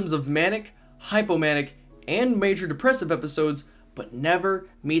symptoms of manic, hypomanic, and major depressive episodes, but never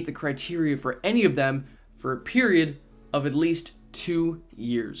meet the criteria for any of them for a period of at least 2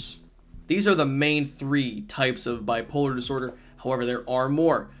 years. These are the main 3 types of bipolar disorder. However, there are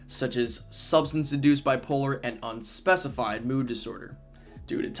more, such as substance-induced bipolar and unspecified mood disorder.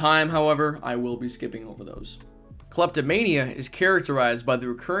 Due to time, however, I will be skipping over those. Kleptomania is characterized by the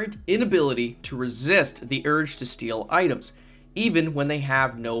recurrent inability to resist the urge to steal items, even when they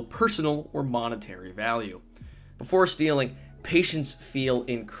have no personal or monetary value. Before stealing, patients feel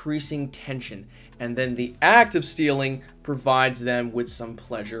increasing tension, and then the act of stealing provides them with some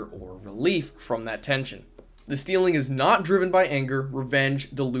pleasure or relief from that tension. The stealing is not driven by anger,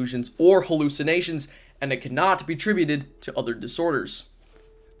 revenge, delusions, or hallucinations, and it cannot be attributed to other disorders.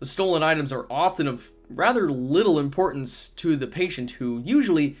 The stolen items are often of rather little importance to the patient, who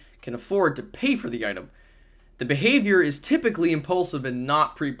usually can afford to pay for the item. The behavior is typically impulsive and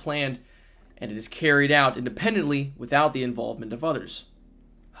not pre-planned, and it is carried out independently without the involvement of others.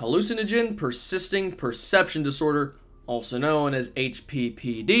 Hallucinogen persisting perception disorder, also known as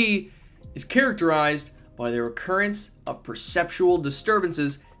HPPD, is characterized by the occurrence of perceptual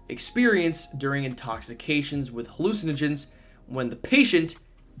disturbances experienced during intoxications with hallucinogens when the patient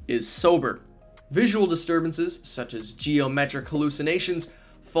is sober. Visual disturbances such as geometric hallucinations,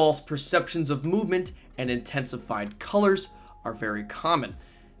 false perceptions of movement, and intensified colors are very common.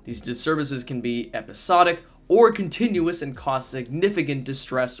 These disturbances can be episodic or continuous and cause significant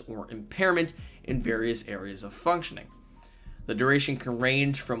distress or impairment in various areas of functioning. The duration can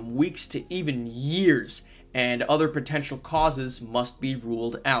range from weeks to even years, and other potential causes must be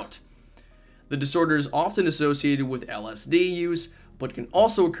ruled out. The disorder is often associated with LSD use, but can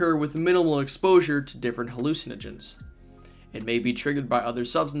also occur with minimal exposure to different hallucinogens. It may be triggered by other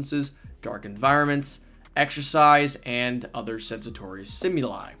substances, dark environments, exercise, and other sensory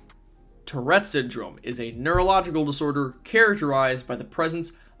stimuli. Tourette syndrome is a neurological disorder characterized by the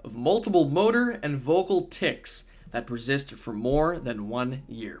presence of multiple motor and vocal tics that persist for more than 1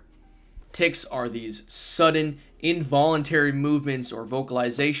 year. Tics are these sudden, involuntary movements or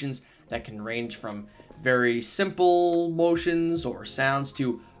vocalizations that can range from very simple motions or sounds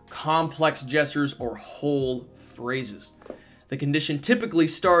to complex gestures or whole phrases. The condition typically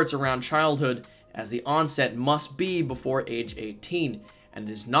starts around childhood, as the onset must be before age 18, and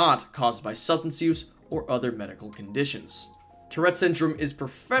is not caused by substance use or other medical conditions. Tourette syndrome is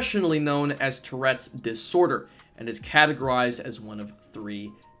professionally known as Tourette's disorder and is categorized as one of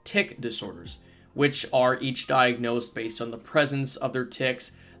 3 tic disorders, which are each diagnosed based on the presence of their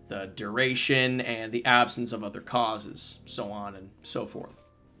tics, the duration, and the absence of other causes, so on and so forth.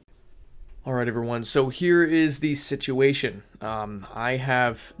 Alright everyone, so here is the situation. I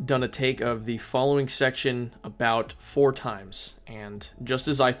have done a take of the following section about 4 times, and just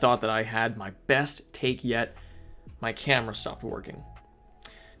as I thought that I had my best take yet, my camera stopped working.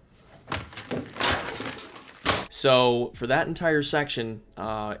 So for that entire section,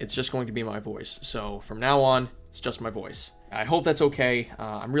 it's just going to be my voice. So from now on, it's just my voice. I hope that's okay.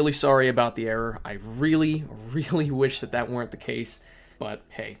 I'm really sorry about the error. I really, really wish that that weren't the case. But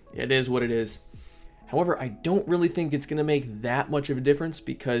hey, it is what it is. However, I don't really think it's going to make that much of a difference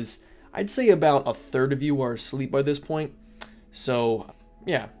because I'd say about 1/3 of you are asleep by this point. So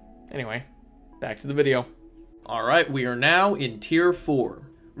yeah, anyway, back to the video. Alright, we are now in Tier 4.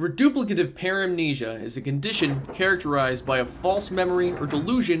 Reduplicative paramnesia is a condition characterized by a false memory or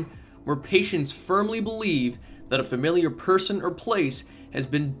delusion where patients firmly believe that a familiar person or place has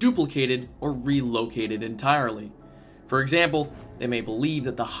been duplicated or relocated entirely. For example, they may believe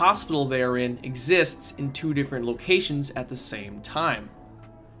that the hospital they are in exists in 2 different locations at the same time.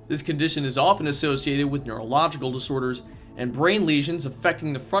 This condition is often associated with neurological disorders, and brain lesions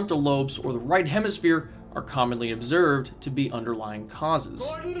affecting the frontal lobes or the right hemisphere are commonly observed to be underlying causes.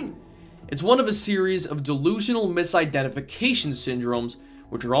 It's one of a series of delusional misidentification syndromes,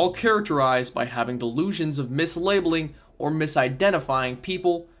 which are all characterized by having delusions of mislabeling or misidentifying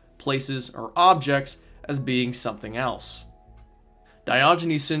people, places, or objects as being something else.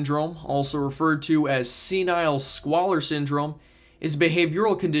 Diogenes syndrome, also referred to as senile squalor syndrome, is a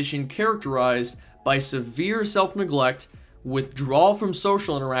behavioral condition characterized by severe self-neglect, withdrawal from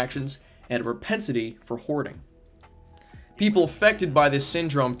social interactions, and a propensity for hoarding. People affected by this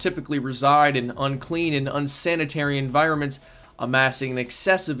syndrome typically reside in unclean and unsanitary environments, amassing an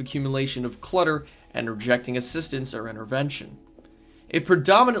excessive accumulation of clutter and rejecting assistance or intervention. It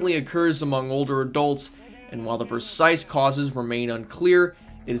predominantly occurs among older adults, and while the precise causes remain unclear,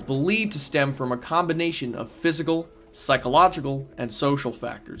 it is believed to stem from a combination of physical, psychological, and social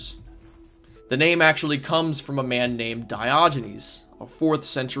factors. The name actually comes from a man named Diogenes, a 4th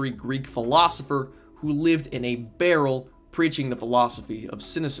century Greek philosopher who lived in a barrel preaching the philosophy of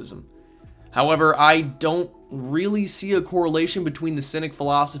cynicism. However, I don't really see a correlation between the cynic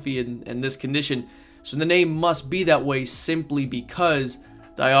philosophy and this condition, so the name must be that way simply because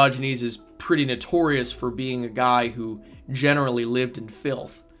Diogenes is pretty notorious for being a guy who generally lived in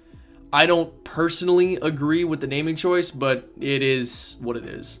filth. I don't personally agree with the naming choice, but it is what it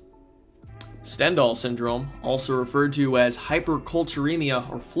is. Stendhal syndrome, also referred to as hyperculturemia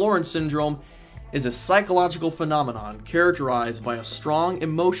or Florence syndrome, is a psychological phenomenon characterized by a strong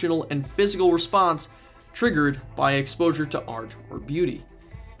emotional and physical response triggered by exposure to art or beauty.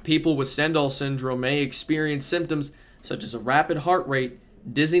 People with Stendhal syndrome may experience symptoms such as a rapid heart rate,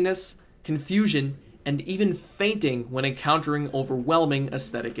 dizziness, confusion, and even fainting when encountering overwhelming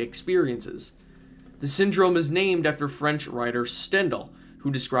aesthetic experiences. The syndrome is named after French writer Stendhal, who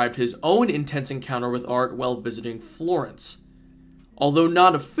described his own intense encounter with art while visiting Florence. Although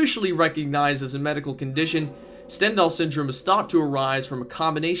not officially recognized as a medical condition, Stendhal syndrome is thought to arise from a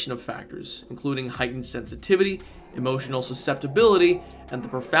combination of factors, including heightened sensitivity, emotional susceptibility, and the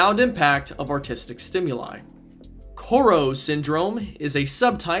profound impact of artistic stimuli. Coro syndrome is a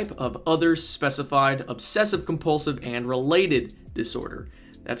subtype of other specified obsessive-compulsive and related disorder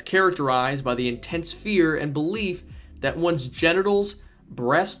that's characterized by the intense fear and belief that one's genitals,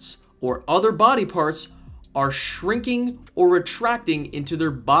 breasts, or other body parts are shrinking or retracting into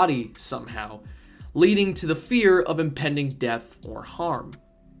their body somehow, leading to the fear of impending death or harm.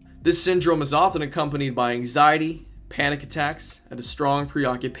 This syndrome is often accompanied by anxiety, panic attacks, and a strong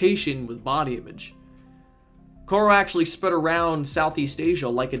preoccupation with body image. Coro actually spread around Southeast Asia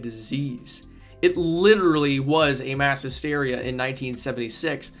like a disease. It literally was a mass hysteria in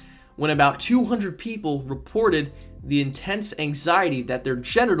 1976 when about 200 people reported the intense anxiety that their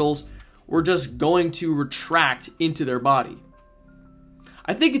genitals were just going to retract into their body.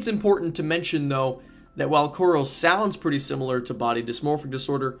 I think it's important to mention, though, that while Coro sounds pretty similar to body dysmorphic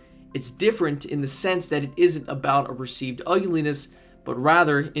disorder, it's different in the sense that it isn't about a perceived ugliness, but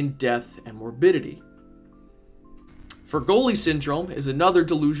rather in death and morbidity. Furgoli syndrome is another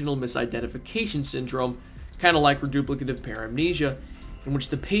delusional misidentification syndrome, kind of like reduplicative paramnesia, in which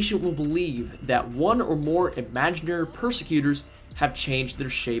the patient will believe that one or more imaginary persecutors have changed their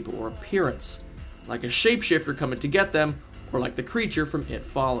shape or appearance, like a shapeshifter coming to get them, or like the creature from It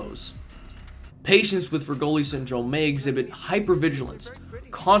Follows. Patients with Furgoli syndrome may exhibit hypervigilance,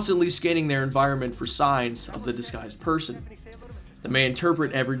 constantly scanning their environment for signs of the disguised person. They may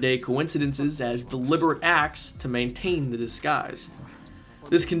interpret everyday coincidences as deliberate acts to maintain the disguise.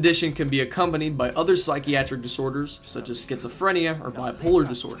 This condition can be accompanied by other psychiatric disorders, such as schizophrenia or bipolar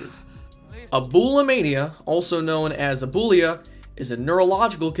disorder. Abulimania, also known as abulia, is a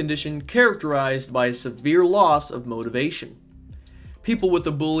neurological condition characterized by a severe loss of motivation. People with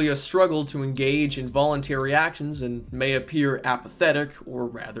abulia struggle to engage in voluntary actions and may appear apathetic or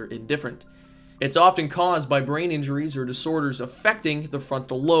rather indifferent. It's often caused by brain injuries or disorders affecting the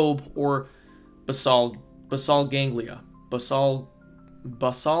frontal lobe or basal ganglia. Basal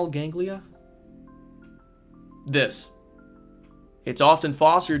ganglia? It's often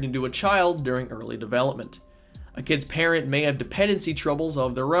fostered into a child during early development. A kid's parent may have dependency troubles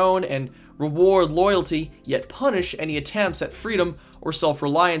of their own and reward loyalty, yet punish any attempts at freedom or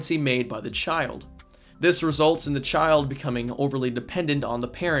self-reliancy made by the child. This results in the child becoming overly dependent on the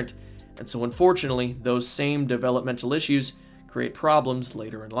parent, and so unfortunately, those same developmental issues create problems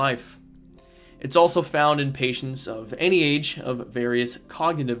later in life. It's also found in patients of any age of various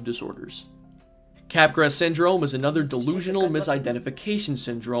cognitive disorders. Capgras syndrome is another delusional misidentification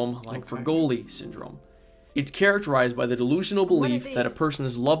syndrome like Furgoli syndrome. It's characterized by the delusional belief that a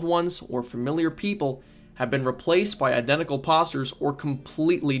person's loved ones or familiar people have been replaced by identical postures or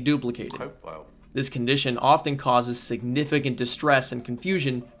completely duplicated. This condition often causes significant distress and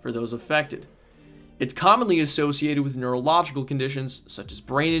confusion for those affected. It's commonly associated with neurological conditions such as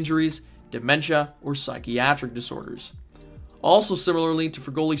brain injuries, dementia, or psychiatric disorders. Also similarly to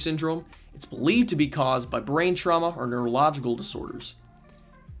Furgoli syndrome, it's believed to be caused by brain trauma or neurological disorders.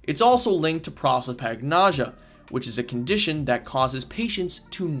 It's also linked to prosopagnosia, which is a condition that causes patients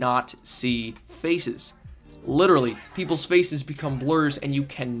to not see faces. Literally, people's faces become blurs and you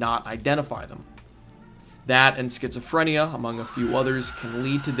cannot identify them. That and schizophrenia, among a few others, can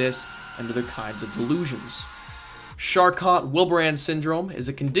lead to this and other kinds of delusions. Charcot-Wilbrand syndrome is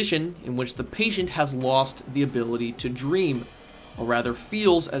a condition in which the patient has lost the ability to dream, or rather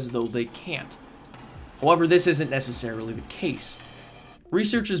feels as though they can't. However, this isn't necessarily the case.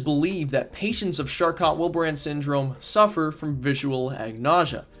 Researchers believe that patients of Charcot-Wilbrand syndrome suffer from visual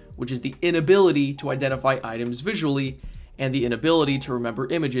agnosia, which is the inability to identify items visually and the inability to remember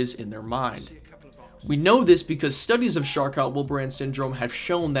images in their mind. We know this because studies of Charcot-Wilbrand syndrome have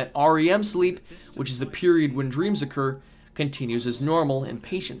shown that REM sleep, which is the period when dreams occur, continues as normal in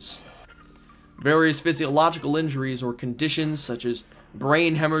patients. Various physiological injuries or conditions such as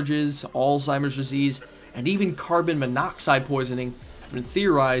brain hemorrhages, Alzheimer's disease, and even carbon monoxide poisoning have been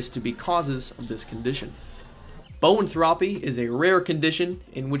theorized to be causes of this condition. Boanthropy is a rare condition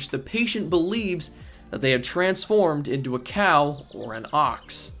in which the patient believes that they have transformed into a cow or an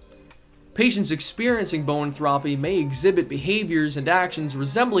ox. Patients experiencing boanthropy may exhibit behaviors and actions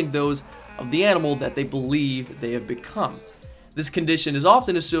resembling those of the animal that they believe they have become. This condition is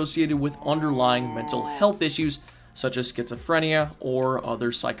often associated with underlying mental health issues such as schizophrenia or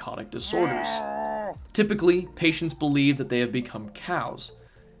other psychotic disorders. Typically, patients believe that they have become cows.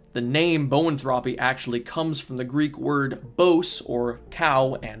 The name boanthropy actually comes from the Greek word bos, or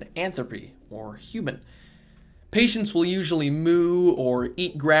cow, and anthropy, or human. Patients will usually moo or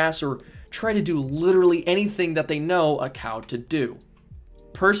eat grass or try to do literally anything that they know a cow to do.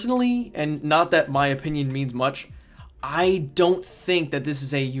 Personally, and not that my opinion means much, I don't think that this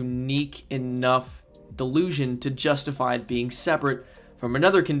is a unique enough delusion to justify it being separate from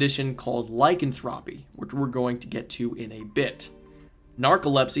another condition called lycanthropy, which we're going to get to in a bit.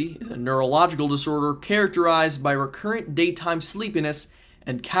 Narcolepsy is a neurological disorder characterized by recurrent daytime sleepiness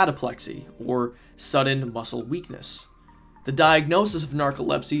and cataplexy, or sudden muscle weakness. The diagnosis of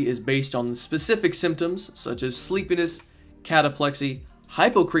narcolepsy is based on specific symptoms such as sleepiness, cataplexy,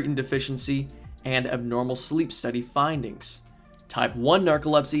 hypocretin deficiency, and abnormal sleep study findings. Type 1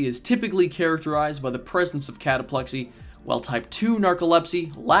 narcolepsy is typically characterized by the presence of cataplexy, while type 2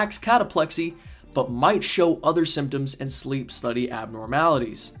 narcolepsy lacks cataplexy but might show other symptoms and sleep study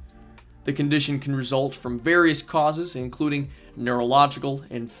abnormalities. The condition can result from various causes, including neurological,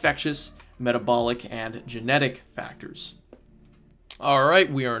 infectious, metabolic, and genetic factors.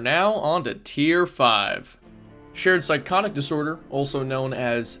 Alright, we are now on to Tier 5. Shared psychotic disorder, also known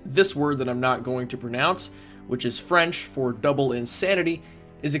as this word that I'm not going to pronounce, which is French for double insanity,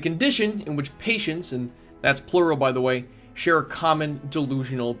 is a condition in which patients, and that's plural by the way, share a common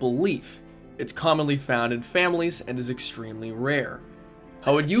delusional belief. It's commonly found in families and is extremely rare.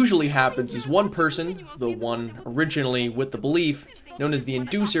 How it usually happens is one person, the one originally with the belief, known as the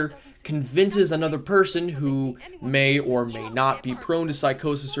inducer, convinces another person who may or may not be prone to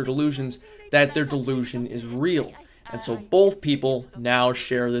psychosis or delusions that their delusion is real, and so both people now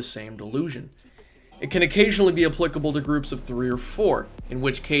share the same delusion. It can occasionally be applicable to groups of 3 or 4, in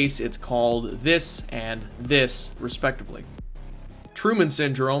which case it's called this and this, respectively. Truman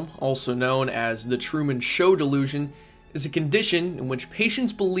Syndrome, also known as the Truman Show delusion, is a condition in which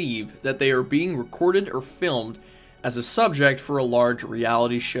patients believe that they are being recorded or filmed as a subject for a large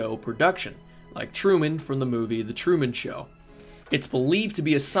reality show production, like Truman from the movie The Truman Show. It's believed to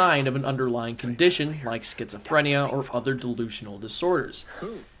be a sign of an underlying condition like schizophrenia or other delusional disorders.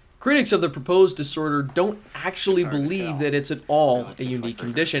 Critics of the proposed disorder don't actually believe that it's at all a unique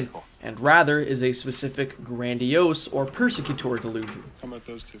condition, and rather is a specific grandiose or persecutory delusion.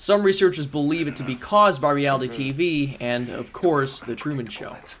 Some researchers believe it to be caused by reality TV and, of course, The Truman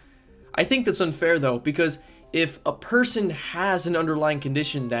Show. I think that's unfair though, because if a person has an underlying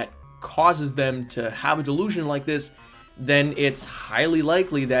condition that causes them to have a delusion like this, then it's highly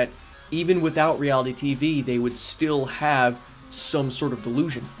likely that even without reality TV, they would still have some sort of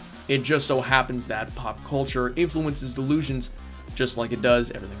delusion. It just so happens that pop culture influences delusions just like it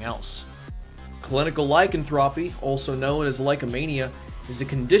does everything else. Clinical lycanthropy, also known as lycomania, is a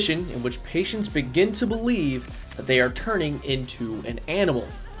condition in which patients begin to believe that they are turning into an animal,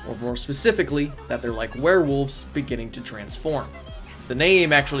 or more specifically, that they're like werewolves beginning to transform. The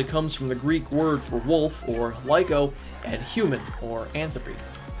name actually comes from the Greek word for wolf, or lyko, and human, or anthropy.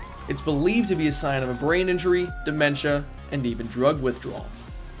 It's believed to be a sign of a brain injury, dementia, and even drug withdrawal.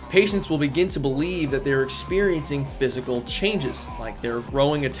 Patients will begin to believe that they're experiencing physical changes, like they're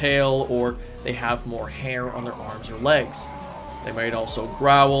growing a tail or they have more hair on their arms or legs. They might also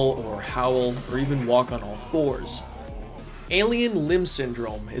growl or howl or even walk on all fours. Alien limb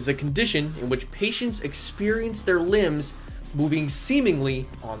syndrome is a condition in which patients experience their limbs moving seemingly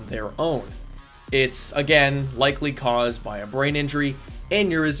on their own. It's, again, likely caused by a brain injury,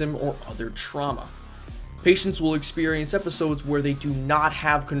 aneurysm, or other trauma. Patients will experience episodes where they do not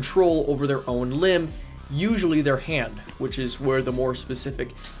have control over their own limb, usually their hand, which is where the more specific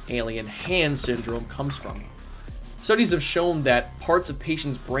alien hand syndrome comes from. Studies have shown that parts of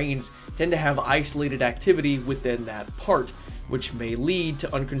patients' brains tend to have isolated activity within that part, which may lead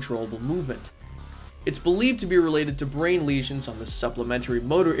to uncontrollable movement. It's believed to be related to brain lesions on the supplementary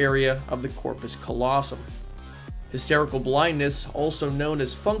motor area of the corpus callosum. Hysterical blindness, also known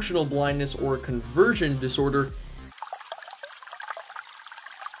as functional blindness or conversion disorder,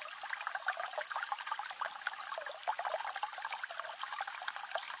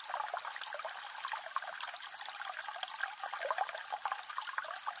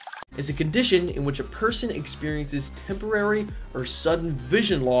 is a condition in which a person experiences temporary or sudden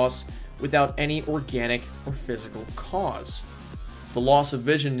vision loss without any organic or physical cause. The loss of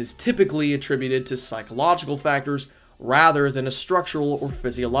vision is typically attributed to psychological factors rather than a structural or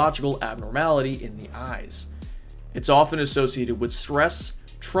physiological abnormality in the eyes. It's often associated with stress,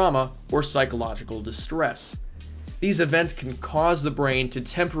 trauma, or psychological distress. These events can cause the brain to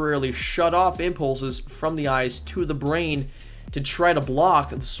temporarily shut off impulses from the eyes to the brain to try to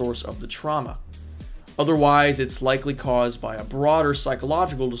block the source of the trauma. Otherwise, it's likely caused by a broader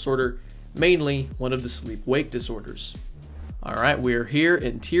psychological disorder, mainly one of the sleep-wake disorders. Alright, we're here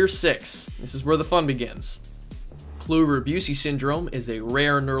in Tier 6. This is where the fun begins. Kluver-Bucy syndrome is a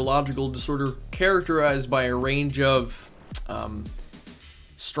rare neurological disorder characterized by a range of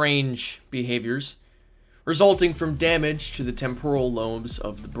strange behaviors resulting from damage to the temporal lobes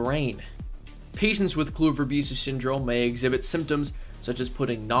of the brain. Patients with Kluver-Bucy syndrome may exhibit symptoms such as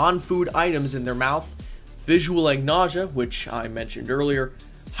putting non-food items in their mouth, visual agnosia, which I mentioned earlier,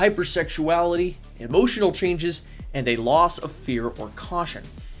 hypersexuality, emotional changes, and a loss of fear or caution.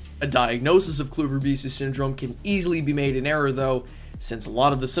 A diagnosis of Kluver-Bucy syndrome can easily be made in error though, since a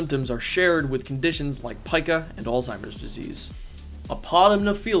lot of the symptoms are shared with conditions like pica and Alzheimer's disease.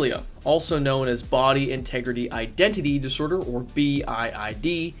 Apotemnophilia, also known as Body Integrity Identity Disorder, or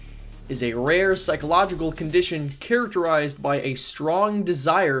BIID, is a rare psychological condition characterized by a strong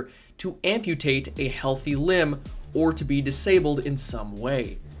desire to amputate a healthy limb or to be disabled in some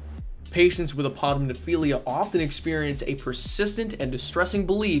way. Patients with apotemnophilia often experience a persistent and distressing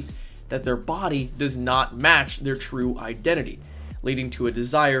belief that their body does not match their true identity, leading to a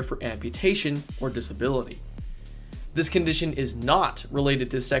desire for amputation or disability. This condition is not related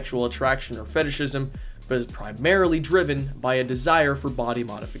to sexual attraction or fetishism, but is primarily driven by a desire for body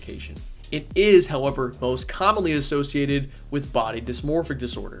modification. It is, however, most commonly associated with body dysmorphic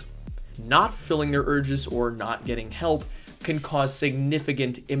disorder. Not fulfilling their urges or not getting help can cause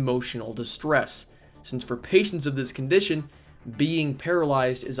significant emotional distress, since for patients of this condition, being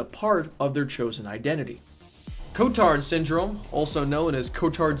paralyzed is a part of their chosen identity. Cotard syndrome, also known as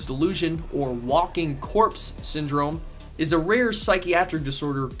Cotard's delusion or walking corpse syndrome, is a rare psychiatric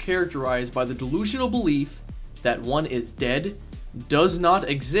disorder characterized by the delusional belief that one is dead, does not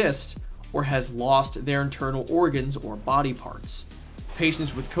exist, or has lost their internal organs or body parts.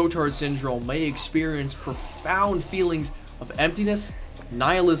 Patients with Cotard syndrome may experience profound feelings of emptiness,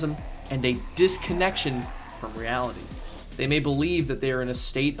 nihilism, and a disconnection from reality. They may believe that they are in a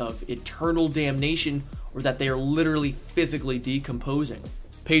state of eternal damnation or that they are literally physically decomposing.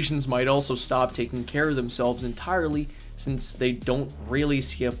 Patients might also stop taking care of themselves entirely since they don't really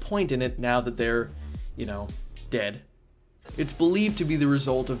see a point in it now that they're, dead. It's believed to be the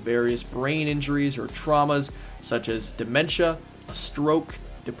result of various brain injuries or traumas such as dementia, a stroke,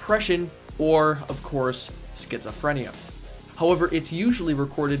 depression, or, of course, schizophrenia. However, it's usually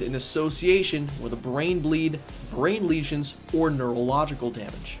recorded in association with a brain bleed, brain lesions, or neurological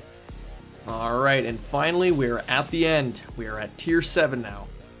damage. Alright, and finally, we're at the end. We are at Tier 7 now.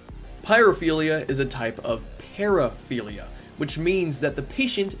 Pyrophilia is a type of paraphilia, which means that the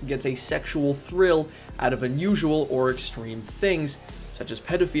patient gets a sexual thrill out of unusual or extreme things, such as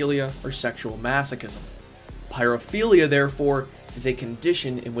pedophilia or sexual masochism. Pyrophilia, therefore, is a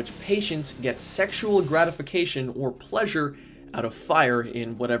condition in which patients get sexual gratification or pleasure out of fire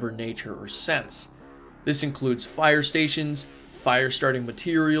in whatever nature or sense. This includes fire stations, fire-starting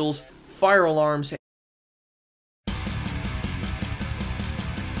materials, fire alarms,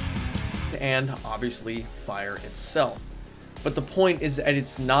 and obviously fire itself. But the point is that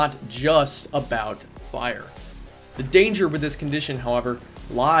it's not just about fire. The danger with this condition, however,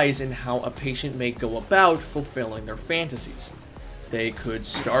 lies in how a patient may go about fulfilling their fantasies. They could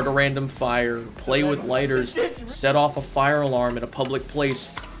start a random fire, play with lighters, set off a fire alarm in a public place,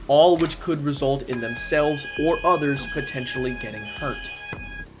 all which could result in themselves or others potentially getting hurt.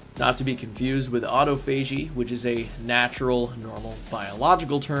 Not to be confused with autophagy, which is a natural, normal,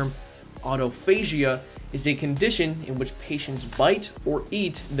 biological term. Autophagia is a condition in which patients bite or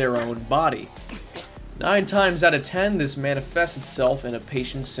eat their own body. 9 times out of 10, this manifests itself in a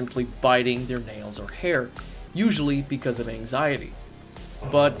patient simply biting their nails or hair, usually because of anxiety.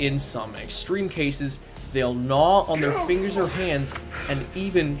 But in some extreme cases, they'll gnaw on their fingers or hands and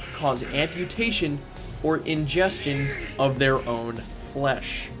even cause amputation or ingestion of their own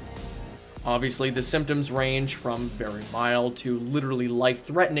flesh. Obviously, the symptoms range from very mild to literally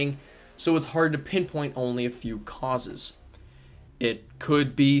life-threatening, so it's hard to pinpoint only a few causes. It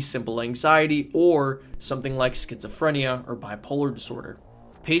could be simple anxiety or something like schizophrenia or bipolar disorder.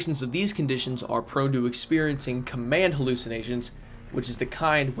 Patients of these conditions are prone to experiencing command hallucinations, which is the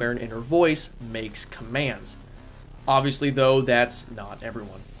kind where an inner voice makes commands. Obviously, though, that's not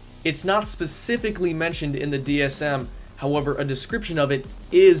everyone. It's not specifically mentioned in the DSM, however, a description of it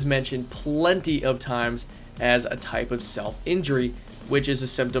is mentioned plenty of times as a type of self-injury, which is a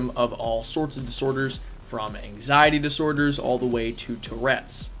symptom of all sorts of disorders, from anxiety disorders all the way to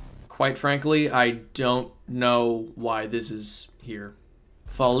Tourette's. Quite frankly, I don't know why this is here.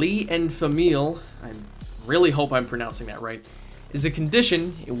 Folie en famille, I really hope I'm pronouncing that right, is a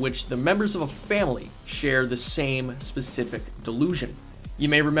condition in which the members of a family share the same specific delusion. You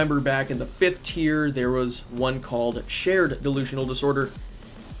may remember back in the 5th tier, there was one called shared delusional disorder.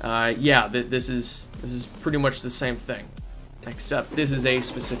 This is pretty much the same thing, except this is a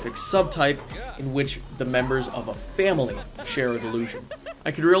specific subtype in which the members of a family share a delusion.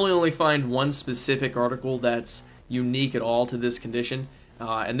 I could really only find one specific article that's unique at all to this condition,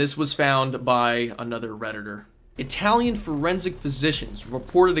 and this was found by another Redditor. Italian forensic physicians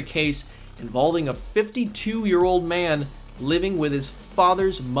reported a case involving a 52-year-old man living with his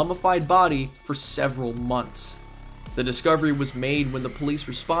father's mummified body for several months. The discovery was made when the police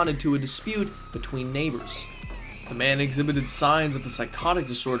responded to a dispute between neighbors. The man exhibited signs of a psychotic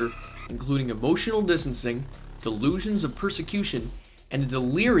disorder, including emotional distancing, delusions of persecution, and a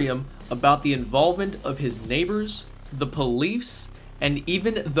delirium about the involvement of his neighbors, the police, and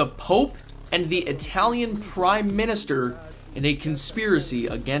even the Pope and the Italian Prime Minister in a conspiracy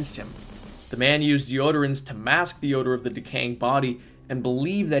against him. The man used deodorants to mask the odor of the decaying body and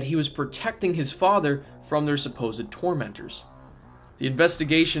believed that he was protecting his father from their supposed tormentors. The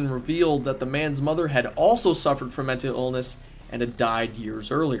investigation revealed that the man's mother had also suffered from mental illness and had died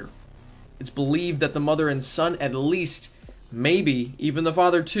years earlier. It's believed that the mother and son, at least, maybe even the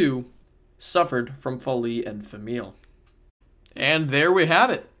father too, suffered from folie and famille. And there we have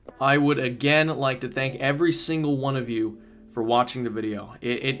it. I would again like to thank every single one of you for watching the video.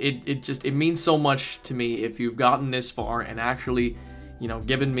 It means so much to me if you've gotten this far and actually, you know,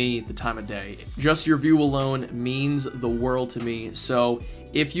 given me the time of day. Just your view alone means the world to me. So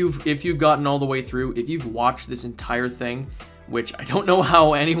if you've gotten all the way through, if you've watched this entire thing, which I don't know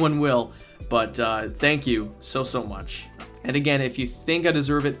how anyone will, but thank you so much. And again, if you think I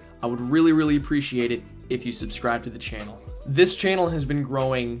deserve it, I would really appreciate it if you subscribe to the channel. This channel has been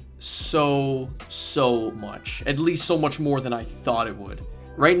growing so much, at least so much more than I thought it would.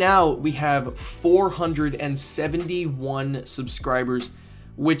 Right now, we have 471 subscribers,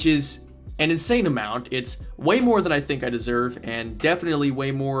 which is an insane amount. It's way more than I think I deserve, and definitely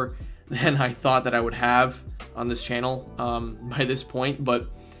way more than I thought that I would have on this channel by this point, but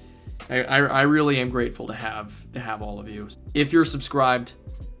I really am grateful to have all of you. If you're subscribed,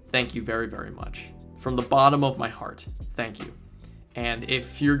 thank you very much. From the bottom of my heart, thank you. And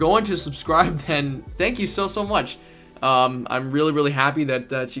if you're going to subscribe, then thank you so much. I'm really happy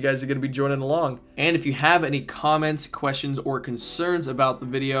that you guys are going to be joining along. And if you have any comments, questions, or concerns about the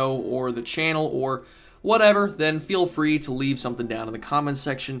video or the channel or whatever, then feel free to leave something down in the comments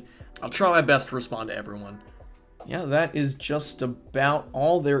section. I'll try my best to respond to everyone. Yeah, that is just about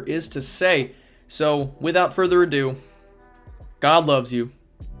all there is to say. So, without further ado, God loves you.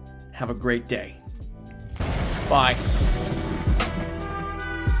 Have a great day. Bye.